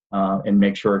and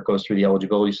make sure it goes through the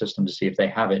eligibility system to see if they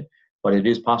have it. But it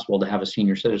is possible to have a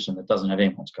senior citizen that doesn't have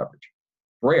ambulance coverage.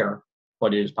 Rare,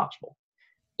 but it is possible.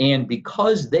 And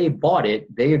because they bought it,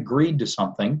 they agreed to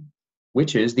something,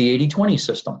 which is the 80-20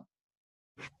 system.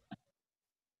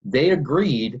 They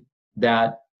agreed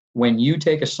that when you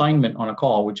take assignment on a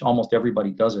call, which almost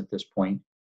everybody does at this point,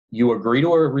 you agree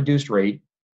to a reduced rate,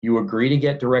 you agree to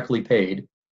get directly paid.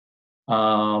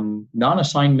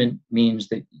 Non-assignment means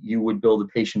that you would bill the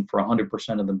patient for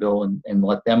 100% of the bill and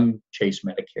let them chase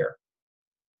Medicare.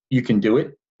 You can do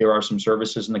it. There are some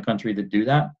services in the country that do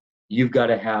that. You've got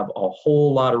to have a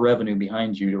whole lot of revenue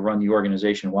behind you to run the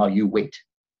organization while you wait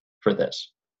for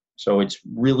this. So it's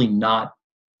really not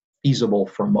feasible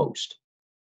for most.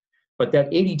 But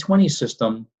that 80-20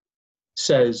 system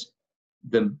says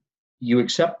you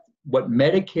accept what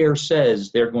Medicare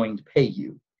says they're going to pay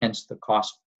you, hence the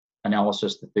cost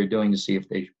analysis that they're doing to see if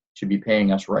they should be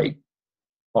paying us right.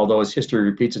 Although as history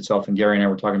repeats itself, and Gary and I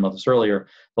were talking about this earlier,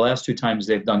 the last 2 times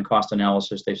they've done cost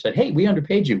analysis, they've said, "Hey, we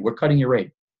underpaid you. We're cutting your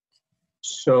rate."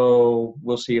 So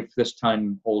we'll see if this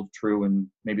time holds true, and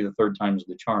maybe the 3rd time is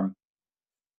the charm.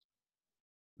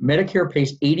 Medicare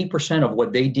pays 80% of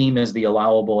what they deem as the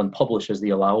allowable and publish as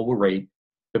the allowable rate.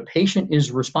 The patient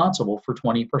is responsible for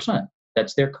 20%.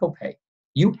 That's their copay.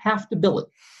 You have to bill it,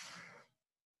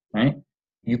 right?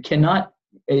 You cannot,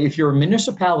 if you're a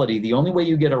municipality, the only way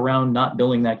you get around not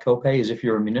billing that copay is if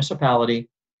you're a municipality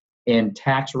and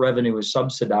tax revenue is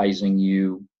subsidizing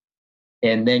you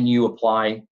and then you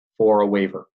apply for a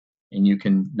waiver, and you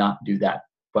can not do that.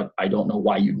 But I don't know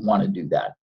why you'd want to do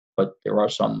that, but there are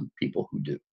some people who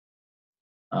do.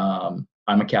 I'm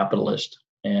a capitalist,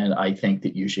 and I think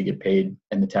that you should get paid,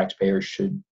 and the taxpayers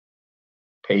should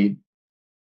pay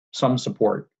some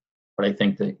support. But I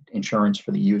think that insurance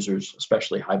for the users,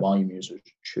 especially high volume users,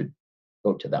 should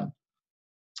go to them.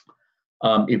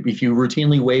 If you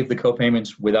routinely waive the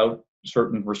co-payments without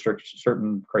certain restrictions,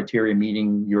 certain criteria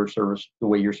meeting your service, the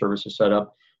way your service is set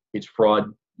up, it's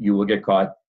fraud. You will get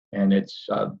caught, and it's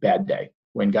a bad day.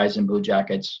 When guys in blue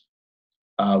jackets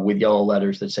with yellow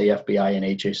letters that say FBI and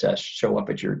HHS show up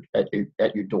at your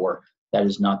door, that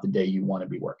is not the day you want to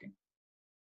be working.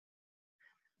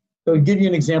 So to give you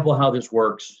an example of how this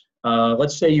works,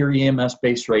 let's say your EMS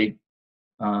base rate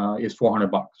is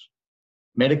 $400.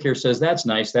 Medicare says, that's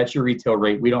nice, that's your retail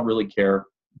rate, we don't really care.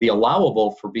 The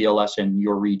allowable for BLS in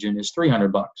your region is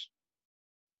 $300.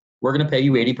 We're going to pay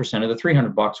you 80% of the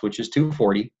 $300, which is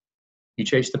 $240. You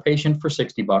chase the patient for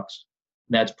 $60.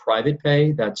 That's private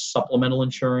pay, that's supplemental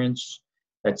insurance,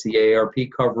 that's the AARP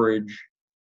coverage.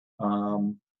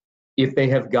 If they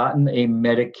have gotten a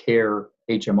Medicare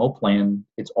HMO plan,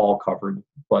 it's all covered,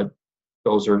 but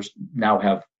those are now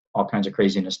have all kinds of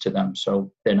craziness to them,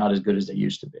 so they're not as good as they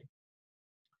used to be.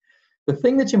 The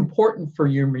thing that's important for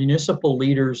your municipal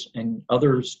leaders and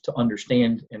others to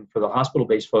understand, and for the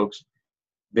hospital-based folks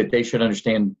that they should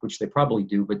understand, which they probably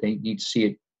do, but they need to see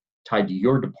it tied to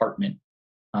your department,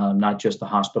 not just the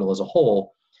hospital as a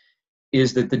whole,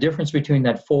 is that the difference between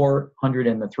that 400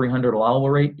 and the 300 allowable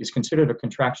rate is considered a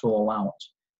contractual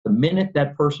allowance. The minute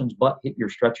that person's butt hit your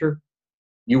stretcher,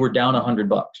 you were down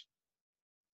 $100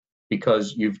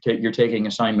 because you're taking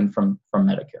assignment from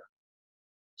Medicare.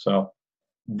 So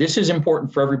this is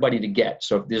important for everybody to get.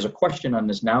 So if there's a question on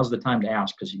this, now's the time to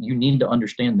ask, because you need to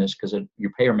understand this, because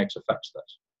your payer mix affects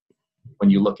this when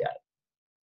you look at it.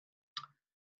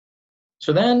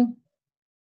 So then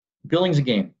billing's a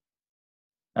game.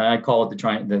 I call it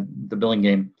the billing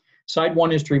game. Side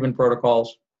one is treatment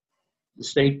protocols. The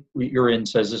state you're in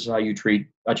says this is how you treat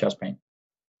a chest pain.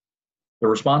 The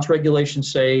response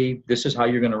regulations say this is how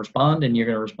you're going to respond, and you're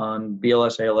going to respond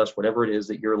BLS, ALS, whatever it is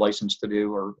that you're licensed to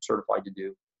do or certified to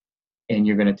do, and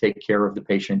you're going to take care of the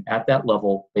patient at that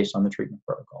level based on the treatment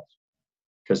protocols,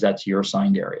 because that's your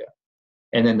assigned area.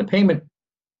 And then the payment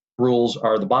rules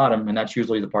are the bottom, and that's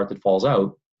usually the part that falls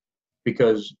out,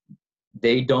 because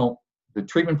the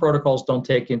treatment protocols don't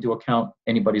take into account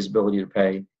anybody's ability to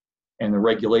pay, and the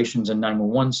regulations in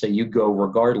 911 say you go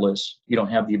regardless. You don't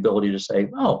have the ability to say,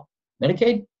 oh,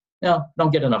 Medicaid? No,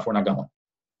 don't get enough, we're not going.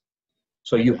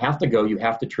 So you have to go, you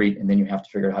have to treat, and then you have to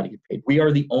figure out how to get paid. We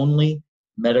are the only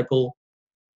medical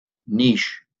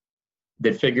niche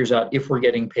that figures out if we're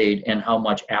getting paid and how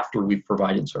much after we've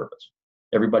provided service.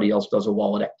 Everybody else does a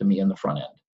walletectomy in the front end.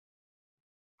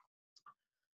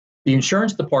 The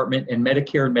insurance department and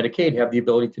Medicare and Medicaid have the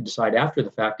ability to decide after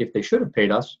the fact if they should have paid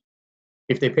us,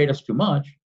 if they paid us too much,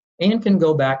 and can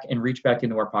go back and reach back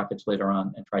into our pockets later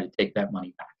on and try to take that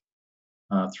money back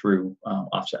through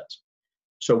offsets.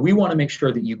 So we want to make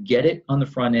sure that you get it on the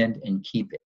front end and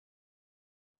keep it.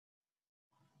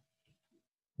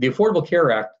 The Affordable Care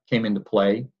Act came into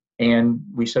play, and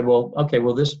we said, well, okay,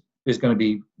 well, this is going to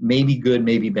be maybe good,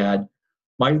 maybe bad.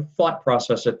 My thought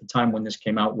process at the time when this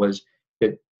came out was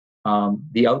that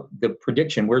the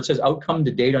prediction, where it says outcome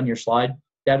to date on your slide,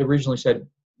 that originally said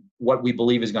what we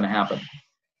believe is going to happen.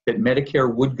 That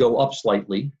Medicare would go up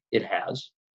slightly. It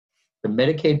has. The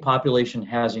Medicaid population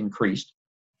has increased,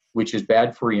 which is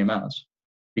bad for EMS,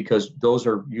 because those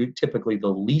are typically the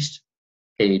least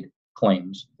paid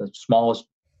claims, the smallest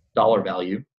dollar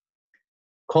value.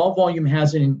 Call volume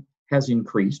has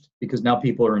increased because now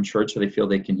people are insured, so they feel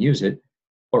they can use it,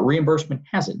 but reimbursement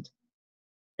hasn't.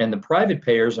 And the private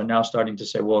payers are now starting to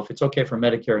say, well, if it's okay for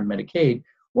Medicare and Medicaid,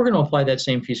 we're going to apply that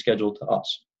same fee schedule to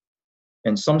us.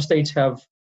 And some states have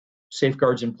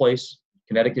safeguards in place,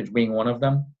 Connecticut being one of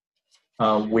them,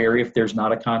 where if there's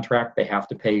not a contract, they have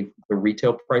to pay the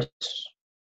retail price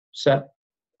set.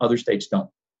 Other states don't.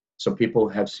 So people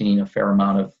have seen a fair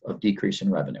amount of decrease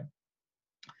in revenue.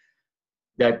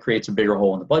 That creates a bigger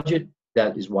hole in the budget.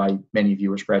 That is why many of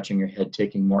you are scratching your head,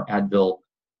 taking more Advil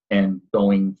and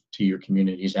going to your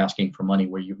communities asking for money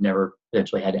where you've never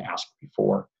potentially had to ask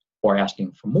before, or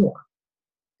asking for more.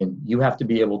 And you have to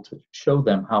be able to show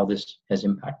them how this has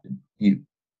impacted you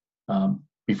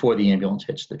before the ambulance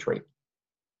hits the tree.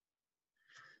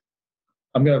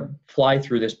 I'm going to fly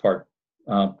through this part.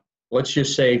 Let's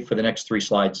just say for the next 3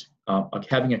 slides,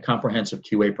 having a comprehensive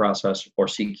QA process or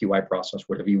CQI process,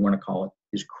 whatever you want to call it,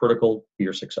 is critical to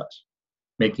your success.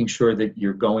 Making sure that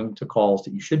you're going to calls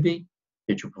that you should be,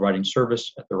 that you're providing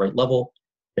service at the right level,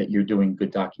 that you're doing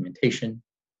good documentation.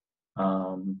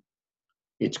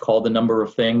 It's called a number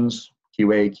of things,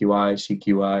 QA, QI,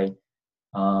 CQI.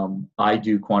 I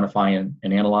do quantify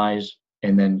and analyze,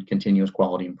 and then continuous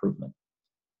quality improvement.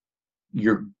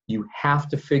 You have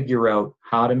to figure out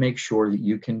how to make sure that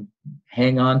you can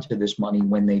hang on to this money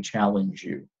when they challenge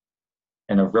you.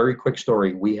 And a very quick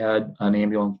story, we had an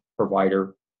ambulance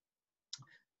provider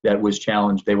that was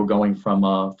challenged. They were going from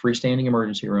a freestanding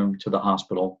emergency room to the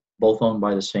hospital, both owned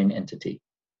by the same entity.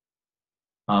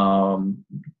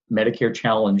 Medicare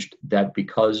challenged that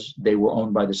because they were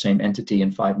owned by the same entity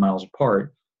and 5 miles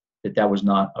apart, that was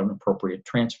not an appropriate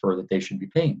transfer that they should be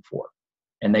paying for.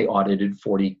 And they audited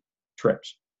 40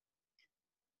 trips.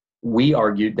 We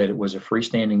argued that it was a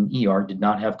freestanding ER, did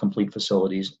not have complete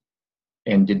facilities,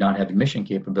 and did not have admission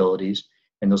capabilities,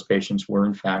 and those patients were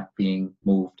in fact being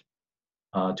moved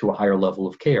to a higher level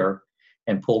of care,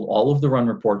 and pulled all of the run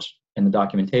reports and the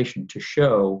documentation to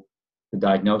show the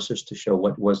diagnosis, to show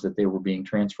what was that they were being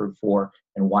transferred for,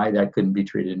 and why that couldn't be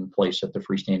treated in place at the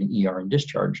freestanding ER and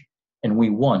discharge. And we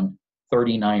won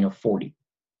 39 of 40.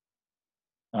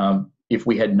 If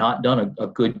we had not done a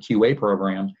good QA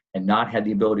program and not had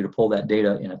the ability to pull that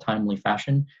data in a timely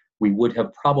fashion, we would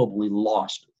have probably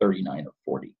lost 39 of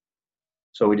 40.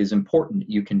 So it is important that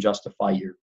you can justify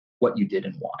what you did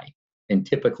and why, and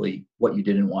typically what you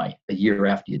did and why a year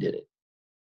after you did it.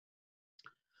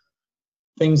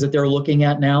 Things that they're looking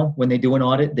at now when they do an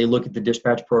audit, they look at the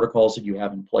dispatch protocols that you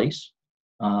have in place.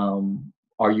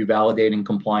 Are you validating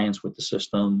compliance with the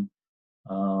system?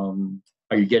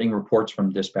 Are you getting reports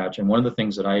from dispatch? And one of the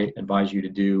things that I advise you to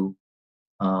do,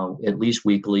 at least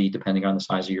weekly, depending on the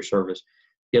size of your service,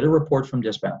 get a report from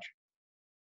dispatch.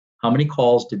 How many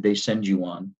calls did they send you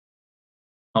on?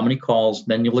 How many calls?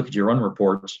 Then you look at your own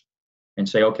reports and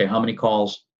say, okay, how many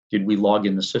calls did we log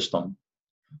in the system?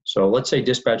 So let's say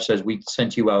dispatch says we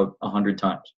sent you out 100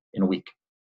 times in a week.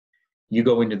 You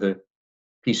go into the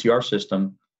PCR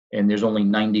system and there's only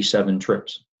 97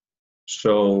 trips.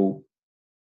 So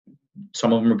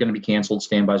some of them are going to be canceled,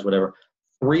 standbys, whatever.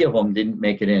 3 of them didn't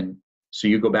make it in. So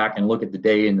you go back and look at the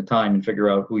day and the time and figure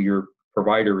out who your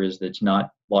provider is that's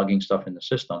not logging stuff in the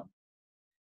system.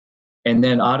 And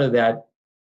then out of that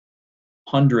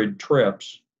 100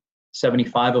 trips,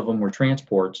 75 of them were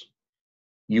transports.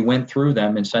 You went through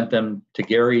them and sent them to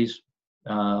Gary's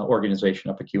organization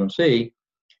up at QMC.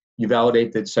 You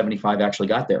validate that 75 actually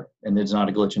got there and there's not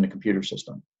a glitch in the computer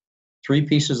system. 3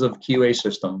 pieces of QA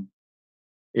system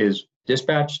is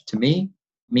dispatch to me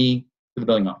to the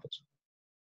billing office,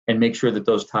 and make sure that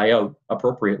those tie out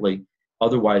appropriately.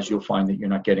 Otherwise, you'll find that you're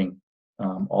not getting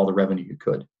all the revenue you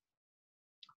could.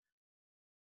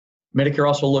 Medicare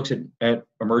also looks at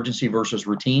emergency versus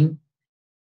routine.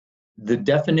 The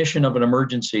definition of an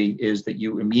emergency is that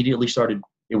you immediately started,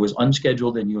 it was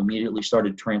unscheduled and you immediately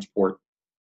started transport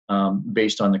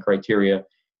based on the criteria,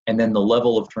 and then the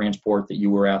level of transport that you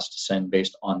were asked to send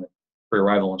based on the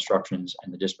pre-arrival instructions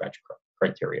and the dispatch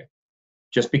criteria.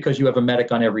 Just because you have a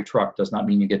medic on every truck does not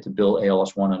mean you get to bill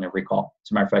ALS1 on every call.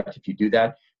 As a matter of fact, if you do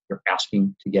that, you're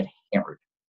asking to get hammered.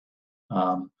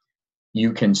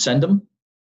 You can send them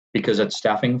because that's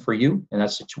staffing for you, and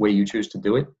that's the way you choose to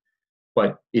do it.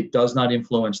 But it does not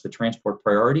influence the transport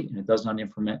priority, and it does not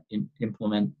implement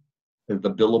the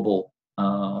billable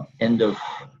end of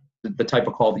the type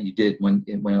of call that you did when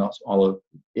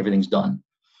everything's done.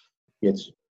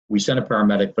 We sent a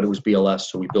paramedic, but it was BLS,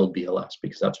 so we billed BLS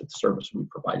because that's what the service we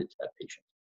provided to that patient.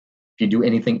 If you do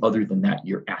anything other than that,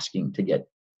 you're asking to get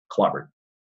clobbered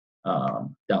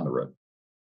down the road.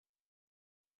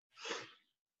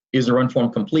 Is the run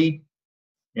form complete?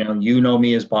 You know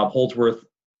me as Bob Holdsworth.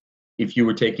 If you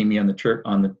were taking me on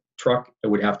the truck, it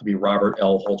would have to be Robert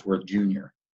L. Holdsworth Jr.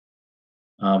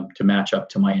 To match up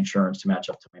to my insurance, to match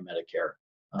up to my Medicare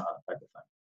type of thing.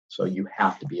 So you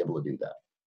have to be able to do that.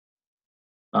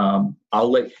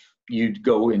 I'll let you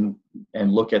go in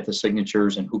and look at the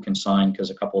signatures and who can sign, because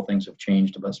a couple of things have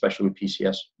changed, especially with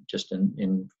PCS, just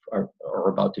are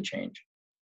about to change.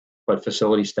 But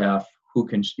facility staff,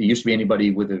 it used to be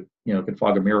anybody with could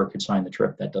fog a mirror could sign the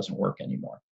trip. That doesn't work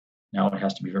anymore. Now it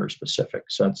has to be very specific.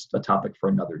 So that's a topic for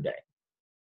another day.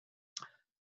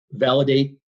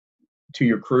 Validate to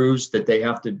your crews that they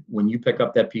have to, when you pick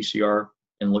up that PCR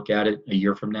and look at it a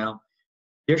year from now,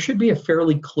 there should be a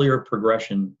fairly clear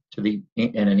progression and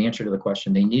an answer to the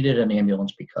question. They needed an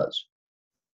ambulance because.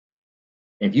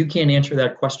 If you can't answer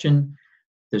that question,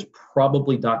 there's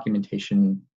probably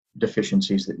documentation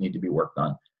deficiencies that need to be worked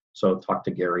on. So talk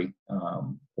to Gary,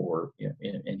 and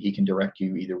he can direct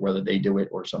you either whether they do it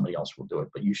or somebody else will do it.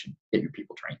 But you should get your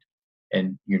people trained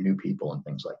and your new people and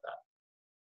things like that.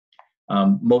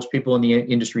 Most people in the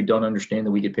industry don't understand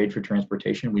that we get paid for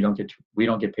transportation. We don't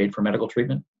get paid for medical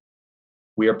treatment.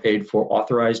 We are paid for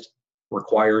authorized,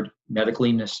 required,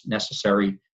 medically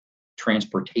necessary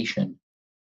transportation.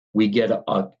 We get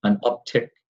an uptick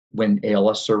when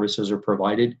ALS services are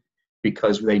provided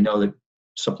because they know that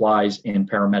supplies and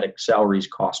paramedic salaries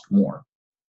cost more.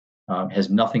 Has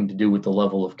nothing to do with the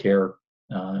level of care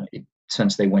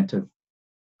since they went to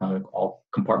all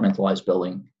compartmentalized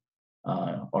billing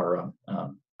or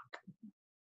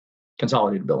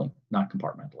consolidated billing, not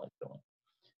compartmentalized billing.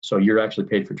 So you're actually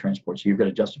paid for transport. So you've got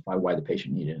to justify why the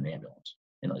patient needed an ambulance.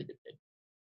 And they get paid.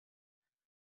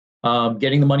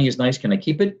 Getting the money is nice. Can I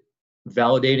keep it?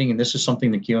 Validating, and this is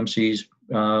something the QMC's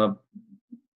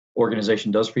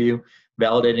organization does for you.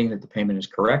 Validating that the payment is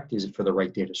correct. Is it for the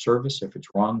right date of service? If it's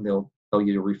wrong, they'll tell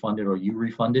you to refund it or you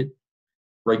refund it.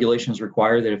 Regulations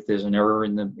require that if there's an error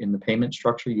in the payment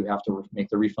structure, you have to make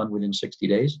the refund within 60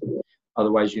 days.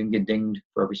 Otherwise, you can get dinged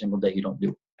for every single day you don't do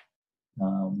it.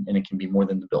 And it can be more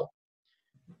than the bill.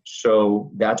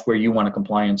 So that's where you want a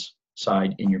compliance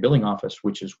side in your billing office,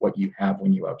 which is what you have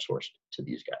when you outsourced to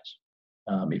these guys.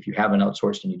 If you haven't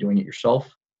outsourced and you're doing it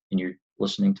yourself and you're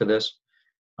listening to this,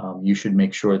 you should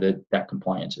make sure that that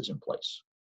compliance is in place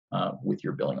with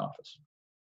your billing office.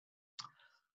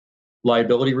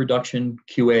 Liability reduction,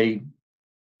 QA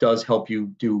does help you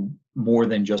do more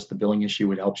than just the billing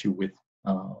issue. It helps you with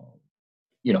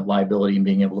liability and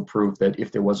being able to prove that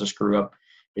if there was a screw up,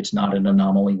 it's not an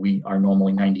anomaly. We are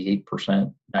normally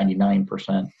 98%,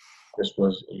 99%. This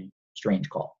was a strange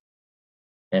call.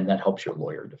 And that helps your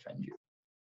lawyer defend you.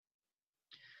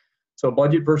 So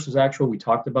budget versus actual, we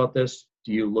talked about this.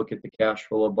 Do you look at the cash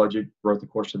flow budget throughout the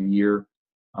course of the year?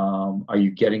 Are you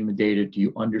getting the data? Do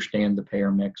you understand the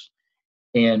payer mix?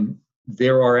 And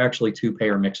there are actually 2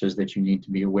 payer mixes that you need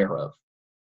to be aware of.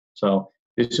 So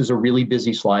this is a really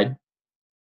busy slide.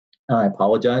 I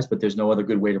apologize, but there's no other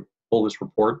good way to pull this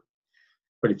report.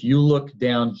 But if you look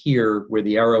down here where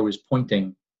the arrow is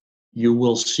pointing, you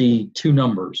will see 2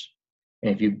 numbers.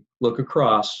 And if you look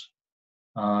across,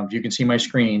 if you can see my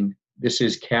screen, this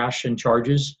is cash and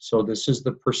charges. So this is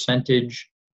the percentage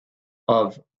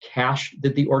of cash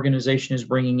that the organization is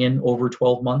bringing in over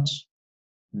 12 months.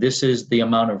 This is the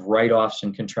amount of write-offs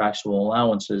and contractual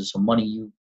allowances, so money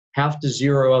you have to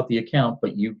zero out the account,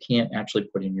 but you can't actually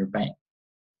put in your bank.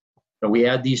 Now we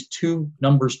add these 2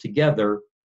 numbers together,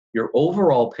 your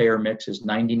overall payer mix is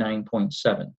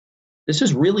 99.7. This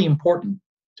is really important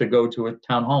to go to a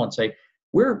town hall and say,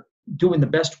 we're doing the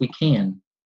best we can,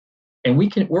 and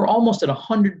we're almost at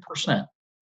 100%.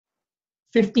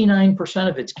 59%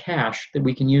 of it's cash that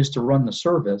we can use to run the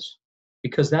service,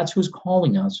 because that's who's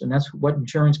calling us, and that's what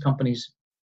insurance companies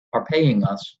are paying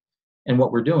us and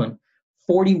what we're doing.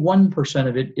 41%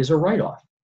 of it is a write-off.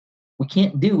 We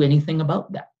can't do anything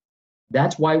about that.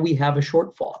 That's why we have a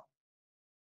shortfall.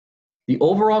 The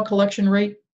overall collection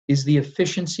rate is the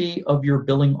efficiency of your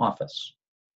billing office.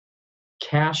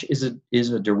 Cash is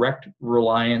a direct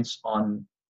reliance on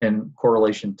and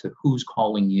correlation to who's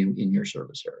calling you in your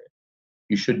service area.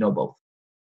 You should know both.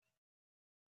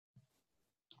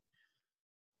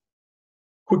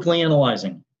 Quickly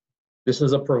analyzing. This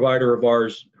is a provider of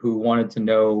ours who wanted to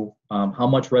know how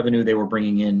much revenue they were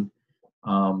bringing in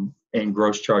and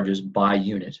gross charges by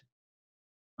unit,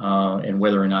 and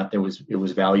whether or not it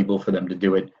was valuable for them to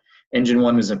do it. Engine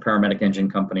One is a paramedic engine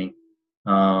company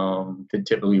that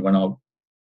typically went out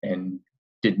and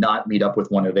did not meet up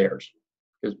with one of theirs.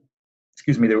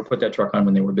 Because, they would put that truck on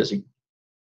when they were busy.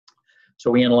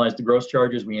 So we analyzed the gross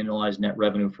charges, we analyzed net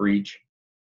revenue for each.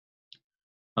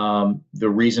 The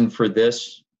reason for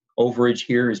this overage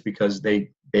here is because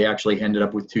they actually ended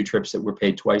up with 2 trips that were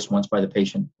paid twice, once by the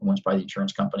patient and once by the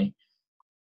insurance company.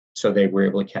 So they were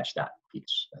able to catch that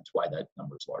piece. That's why that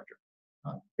number is larger.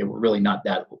 They were really not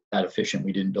that efficient.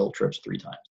 We didn't bill trips 3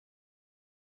 times.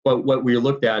 But what we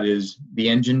looked at is the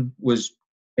engine was,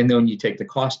 and then you take the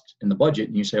cost in the budget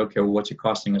and you say, okay, well, what's it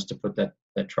costing us to put that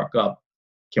truck up?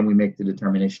 Can we make the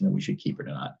determination that we should keep it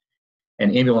or not?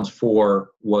 And Ambulance 4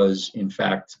 was, in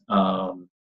fact,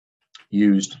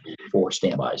 used for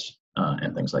standbys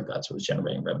and things like that. So it was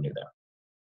generating revenue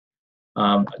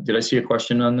there. Did I see a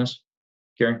question on this,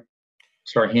 Gary?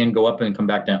 Sorry, hand go up and come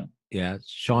back down. Yeah.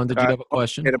 Sean, did you have a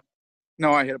question?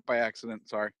 No, I hit it by accident.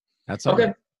 Sorry. That's all okay.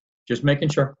 right. Just making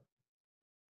sure.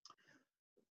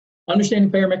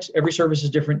 Understanding payer mix, every service is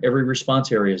different. Every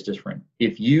response area is different.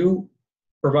 If you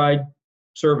provide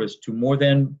service to more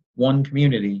than one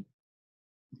community,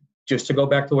 just to go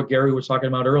back to what Gary was talking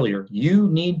about earlier, you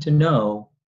need to know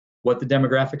what the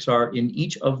demographics are in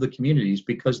each of the communities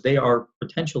because they are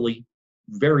potentially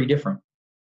very different.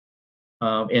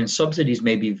 And subsidies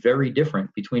may be very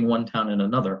different between one town and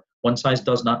another. One size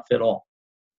does not fit all.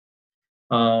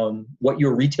 What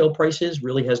your retail price is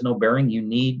really has no bearing. You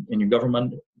need, and your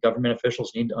government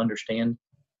officials need to understand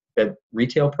that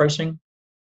retail pricing,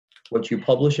 what you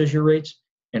publish as your rates,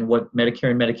 and what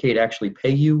Medicare and Medicaid actually pay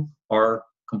you are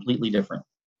completely different,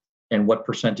 and what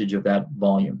percentage of that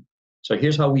volume. So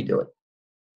here's how we do it.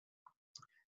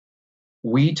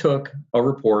 We took a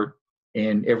report,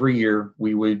 and every year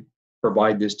we would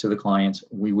provide this to the clients.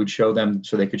 We would show them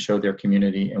so they could show their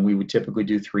community, and we would typically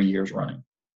do 3 years running.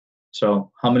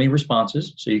 So how many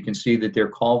responses? So you can see that their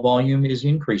call volume is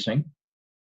increasing.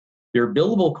 Their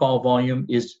billable call volume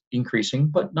is increasing,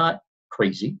 but not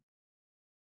crazy.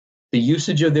 The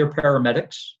usage of their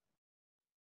paramedics,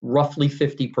 roughly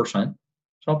 50%.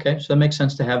 Okay, so that makes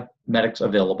sense to have medics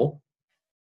available.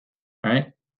 All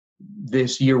right.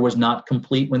 This year was not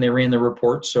complete when they ran the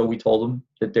report, so we told them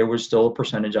that there was still a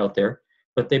percentage out there,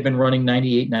 but they've been running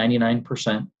 98,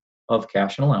 99% of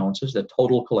cash and allowances, the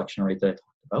total collection rate that I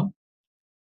talked about.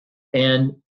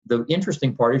 And the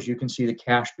interesting part is you can see the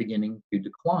cash beginning to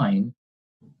decline.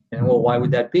 And well, why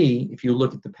would that be? If you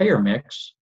look at the payer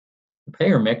mix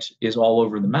is all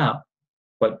over the map,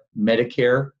 but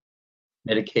Medicare,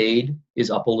 Medicaid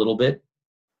is up a little bit.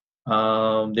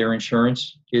 Their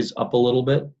insurance is up a little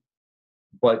bit,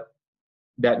 but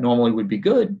that normally would be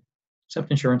good,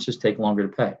 except insurances take longer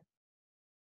to pay.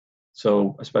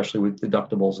 So especially with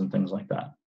deductibles and things like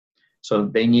that. So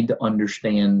they need to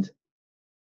understand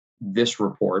this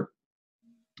report.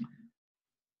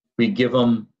 We give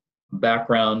them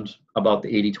background about the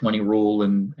 80-20 rule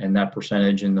and that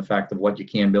percentage and the fact of what you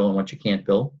can bill and what you can't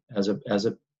bill as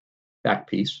a back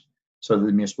piece so that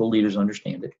the municipal leaders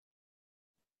understand it.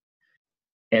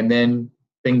 And then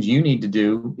things you need to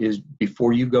do is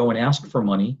before you go and ask for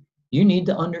money, you need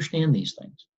to understand these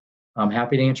things. I'm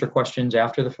happy to answer questions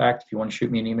after the fact. If you want to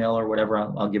shoot me an email or whatever,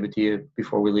 I'll give it to you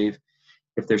before we leave.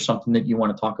 If there's something that you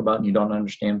want to talk about and you don't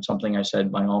understand something I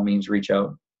said, by all means, reach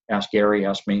out. Ask Gary,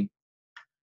 ask me.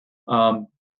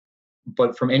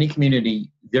 But from any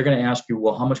community, they're going to ask you,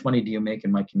 well, how much money do you make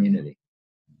in my community?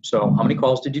 So how many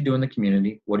calls did you do in the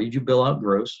community? What did you bill out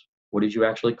gross? What did you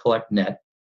actually collect net?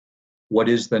 What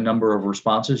is the number of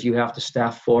responses you have to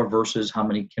staff for versus how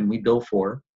many can we bill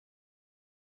for?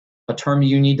 A term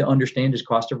you need to understand is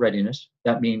cost of readiness.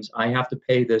 That means I have to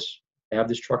pay this, I have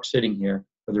this truck sitting here,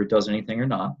 whether it does anything or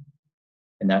not.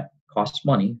 And that costs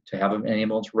money to have an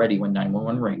ambulance ready when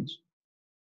 911 rings.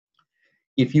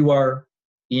 If you are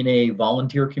in a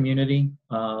volunteer community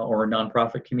or a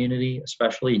nonprofit community,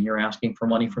 especially, and you're asking for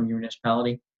money from your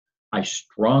municipality, I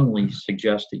strongly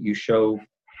suggest that you show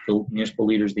the municipal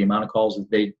leaders the amount of calls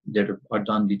that are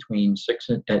done between 6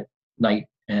 at night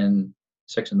and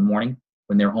 6 in the morning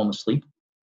when they're home asleep.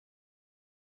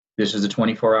 This is a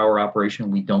 24-hour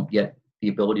operation. We don't get the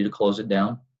ability to close it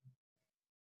down.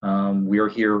 We are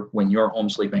here when you're home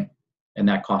sleeping, and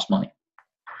that costs money.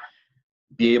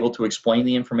 Be able to explain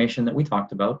the information that we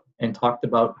talked about and talk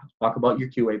about your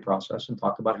QA process and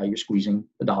talk about how you're squeezing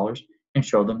the dollars and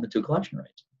show them the 2 collection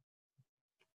rates.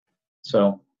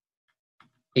 So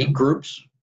 8 groups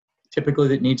typically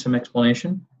that need some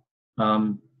explanation.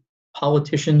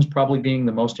 Politicians probably being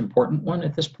the most important one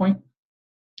at this point,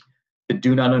 that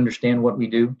do not understand what we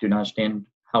do, do not understand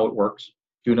how it works,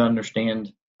 do not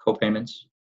understand co-payments,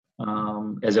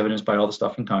 as evidenced by all the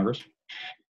stuff in Congress.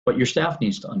 But your staff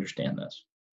needs to understand this.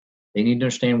 They need to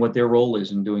understand what their role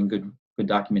is in doing good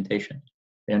documentation.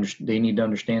 They need to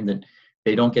understand that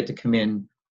they don't get to come in,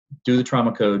 do the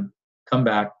trauma code, come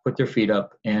back, put their feet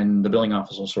up, and the billing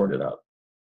office will sort it out.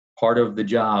 Part of the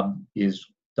job is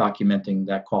documenting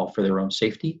that call for their own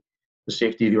safety, the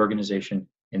safety of the organization,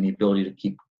 and the ability to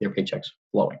keep their paychecks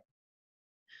flowing.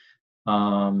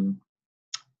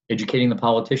 Educating the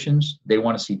politicians, they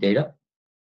want to see data.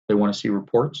 They want to see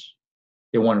reports.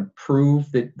 They want to prove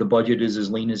that the budget is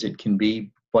as lean as it can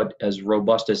be, but as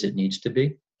robust as it needs to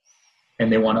be.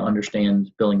 And they want to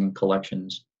understand billing and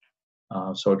collections.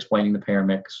 So explaining the payer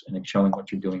mix and showing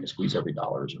what you're doing to squeeze every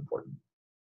dollar is important.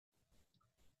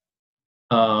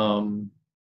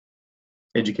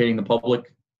 Educating the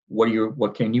public,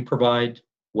 what can you provide?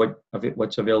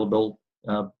 What's available?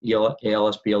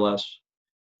 ALS, BLS.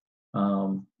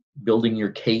 Building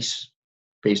your case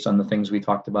based on the things we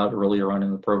talked about earlier on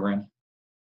in the program.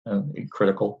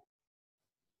 Critical.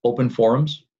 Open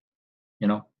forums,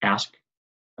 ask,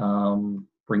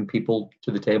 bring people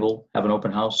to the table, have an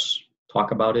open house,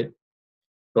 talk about it.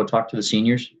 Go talk to the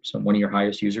seniors, one of your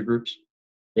highest user groups.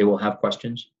 They will have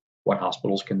questions. What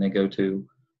hospitals can they go to?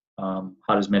 How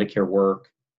does Medicare work?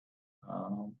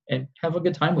 And have a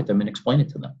good time with them and explain it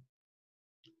to them.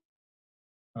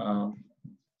 Got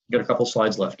a couple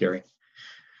slides left, Gary.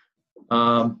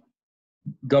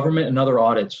 Government and other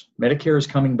audits. Medicare is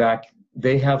coming back.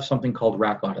 They have something called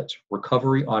RAC audits,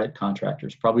 Recovery Audit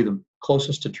Contractors, probably the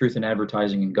closest to truth in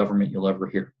advertising in government you'll ever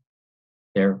hear.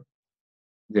 They're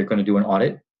going to do an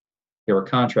audit. They're a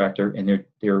contractor, and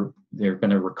they're going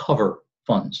to recover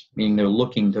funds, meaning they're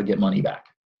looking to get money back.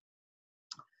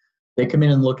 They come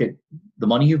in and look at the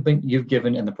money you've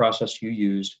given and the process you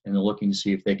used, and they're looking to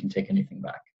see if they can take anything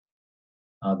back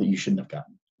that you shouldn't have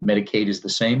gotten. Medicaid is the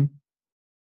same.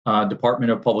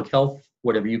 Department of Public Health,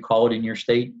 whatever you call it in your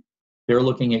state, they're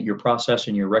looking at your process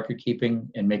and your record keeping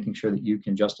and making sure that you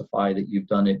can justify that you've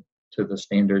done it to the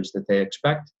standards that they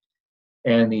expect.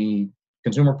 And the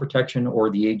Consumer Protection or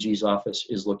the AG's office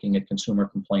is looking at consumer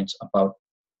complaints about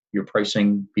your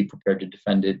pricing, be prepared to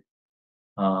defend it,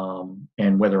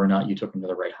 and whether or not you took them to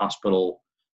the right hospital,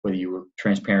 whether you were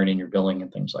transparent in your billing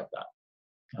and things like that.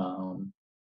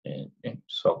 And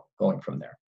so going from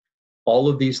there. All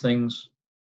of these things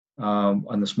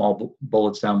on the small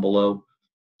bullets down below,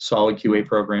 solid QA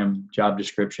program, job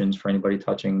descriptions for anybody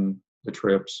touching the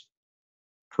trips,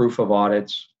 proof of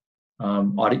audits,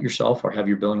 audit yourself or have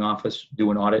your billing office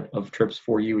do an audit of trips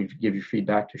for you, give you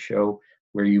feedback to show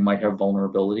where you might have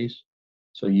vulnerabilities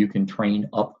so you can train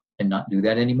up and not do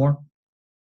that anymore.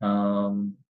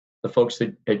 The folks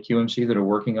at QMC that are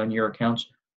working on your accounts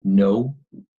know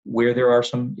where there are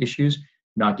some issues,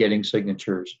 not getting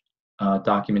signatures,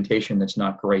 documentation that's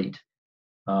not great,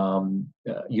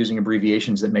 using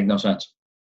abbreviations that make no sense,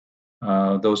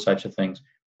 those types of things,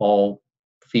 all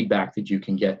feedback that you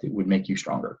can get that would make you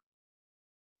stronger.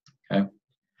 Okay.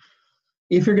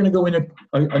 If you're going to go in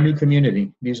a new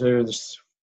community, there's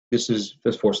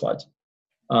 4 slides.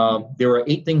 There are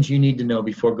 8 things you need to know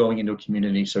before going into a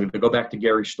community. So to go back to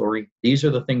Gary's story, these are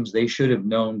the things they should have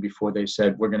known before they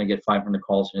said, we're going to get 500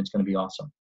 calls and it's going to be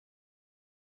awesome.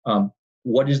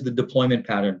 What is the deployment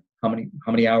pattern? How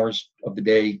many hours of the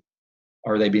day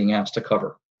are they being asked to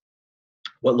cover?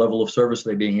 What level of service are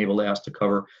they being able to ask to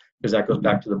cover? Because that goes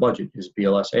back to the budget. Is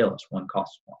BLS, ALS, one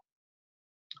costs more?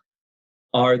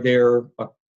 Are there,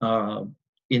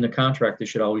 in the contract, there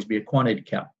should always be a quantity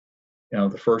cap. You know,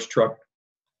 the first truck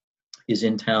is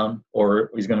in town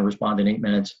or is going to respond in 8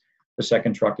 minutes. The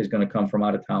second truck is going to come from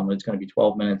out of town, but it's going to be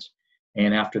 12 minutes.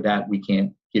 And after that, we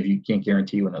can't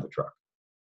guarantee you another truck.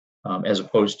 As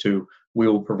opposed to, we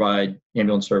will provide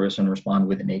ambulance service and respond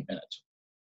within 8 minutes.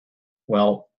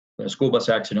 Well, a school bus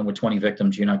accident with 20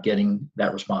 victims, you're not getting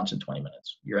that response in 20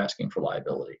 minutes. You're asking for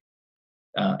liability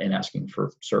and asking for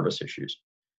service issues.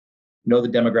 Know the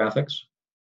demographics.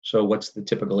 So what's the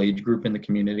typical age group in the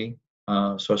community,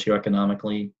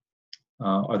 socioeconomically?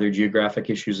 Are there geographic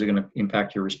issues that are going to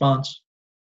impact your response?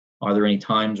 Are there any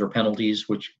times or penalties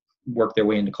which work their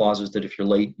way into clauses that if you're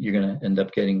late, you're going to end up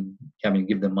having to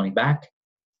give them money back?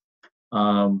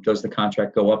 Does the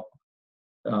contract go up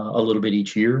a little bit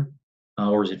each year,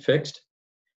 or is it fixed?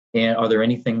 And are there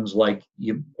any things like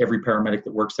every paramedic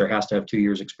that works there has to have 2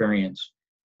 years experience?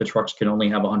 The trucks can only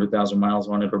have 100,000 miles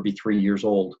on it or be 3 years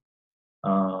old,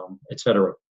 et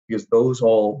cetera. Because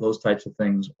those types of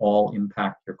things all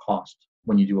impact your cost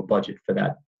when you do a budget for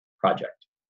that project.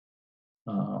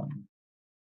 So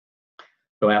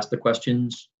ask the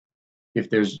questions. If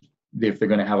they're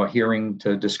going to have a hearing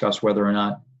to discuss whether or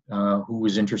not who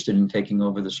is interested in taking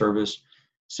over the service,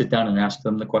 sit down and ask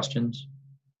them the questions.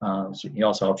 So it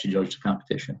also helps you judge the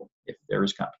competition if there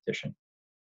is competition.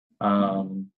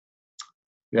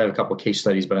 We have a couple of case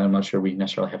studies, but I'm not sure we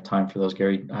necessarily have time for those,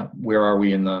 Gary. Where are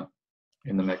we in the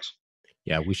mix?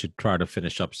 Yeah, we should try to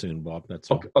finish up soon, Bob. That's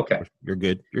okay. You're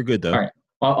good. You're good though. All right.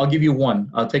 I'll give you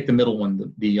one. I'll take the middle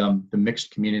one, the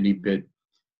mixed community bid.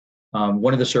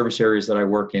 One of the service areas that I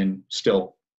work in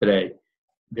still today,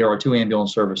 there are 2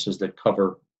 ambulance services that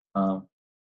cover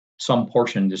some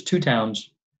portion. There's 2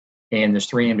 towns and there's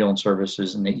 3 ambulance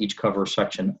services, and they each cover a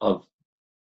section of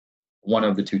one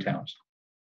of the 2 towns.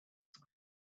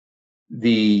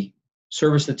 The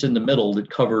service that's in the middle that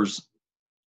covers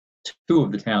 2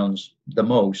 of the towns the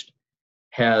most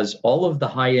has all of the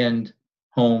high-end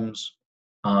homes,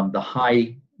 the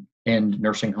high-end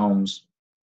nursing homes.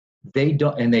 They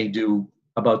do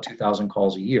about 2,000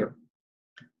 calls a year.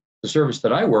 The service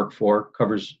that I work for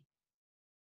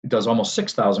does almost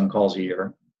 6,000 calls a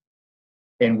year.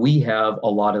 And we have a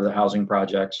lot of the housing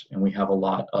projects, and we have a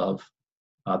lot of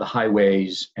the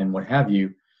highways and what have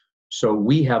you. So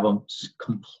we have a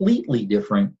completely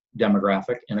different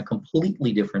demographic and a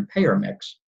completely different payer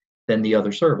mix than the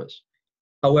other service.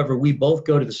 However, we both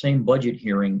go to the same budget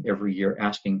hearing every year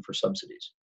asking for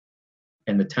subsidies.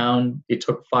 And it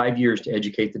took 5 years to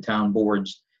educate the town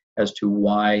boards as to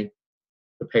why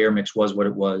the payer mix was what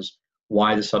it was,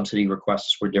 why the subsidy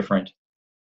requests were different,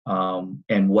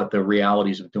 and what the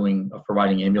realities of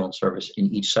providing ambulance service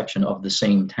in each section of the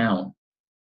same town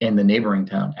and the neighboring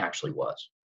town actually was.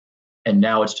 And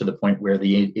now it's to the point where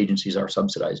the agencies are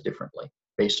subsidized differently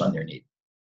based on their need.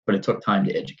 But it took time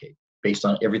to educate based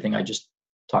on everything I just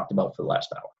talked about for the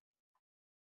last hour.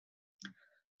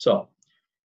 So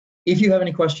if you have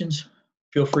any questions,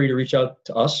 feel free to reach out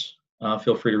to us.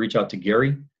 Feel free to reach out to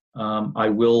Gary. I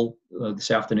will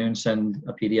this afternoon send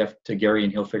a PDF to Gary,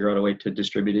 and he'll figure out a way to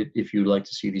distribute it if you'd like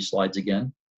to see these slides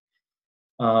again.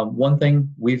 One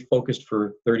thing, we've focused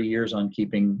for 30 years on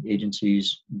keeping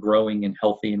agencies growing and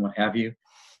healthy and what have you.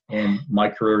 And my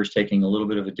career is taking a little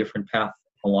bit of a different path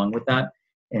along with that.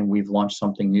 And we've launched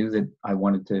something new that I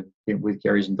wanted to, with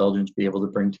Gary's indulgence, be able to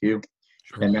bring to you.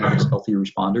 Sure. And that is Healthy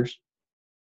Responders,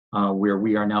 where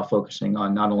we are now focusing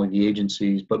on not only the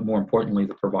agencies, but more importantly,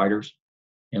 the providers,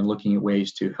 and looking at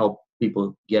ways to help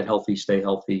people get healthy, stay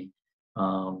healthy,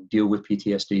 deal with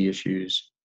PTSD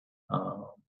issues.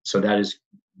 So that is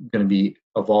going to be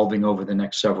evolving over the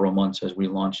next several months as we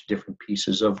launch different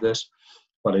pieces of this.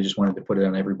 But I just wanted to put it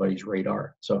on everybody's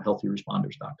radar. So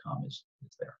healthyresponders.com is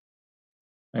there.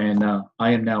 And I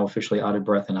am now officially out of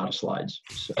breath and out of slides.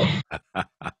 So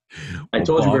I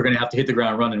told you we were going to have to hit the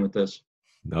ground running with this.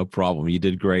 No problem. You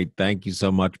did great. Thank you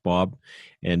so much, Bob.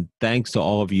 And thanks to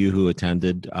all of you who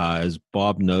attended. As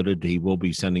Bob noted, he will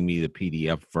be sending me the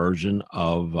PDF version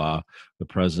of the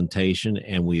presentation.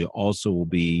 And we also will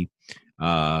be,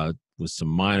 with some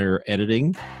minor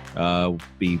editing,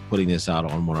 be putting this out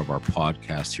on one of our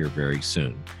podcasts here very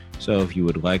soon. So if you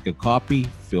would like a copy,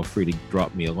 feel free to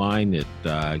drop me a line at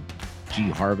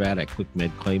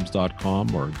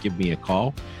gharvat@quickmedclaims.com or give me a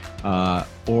call.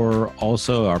 Or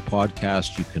also our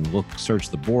podcast, you can search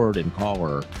the board and call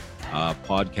our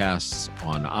podcasts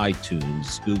on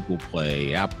iTunes, Google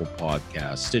Play, Apple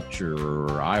Podcasts, Stitcher,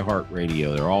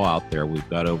 iHeartRadio. They're all out there. We've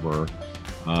got over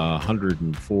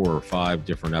 104 or 5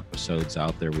 different episodes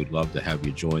out there. We'd love to have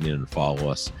you join in and follow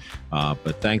us.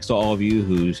 But thanks to all of you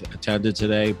who attended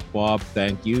today. Bob,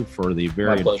 thank you for the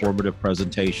very informative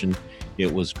presentation.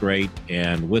 It was great.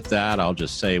 And with that, I'll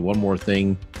just say one more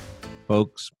thing,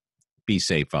 folks. Be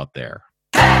safe out there.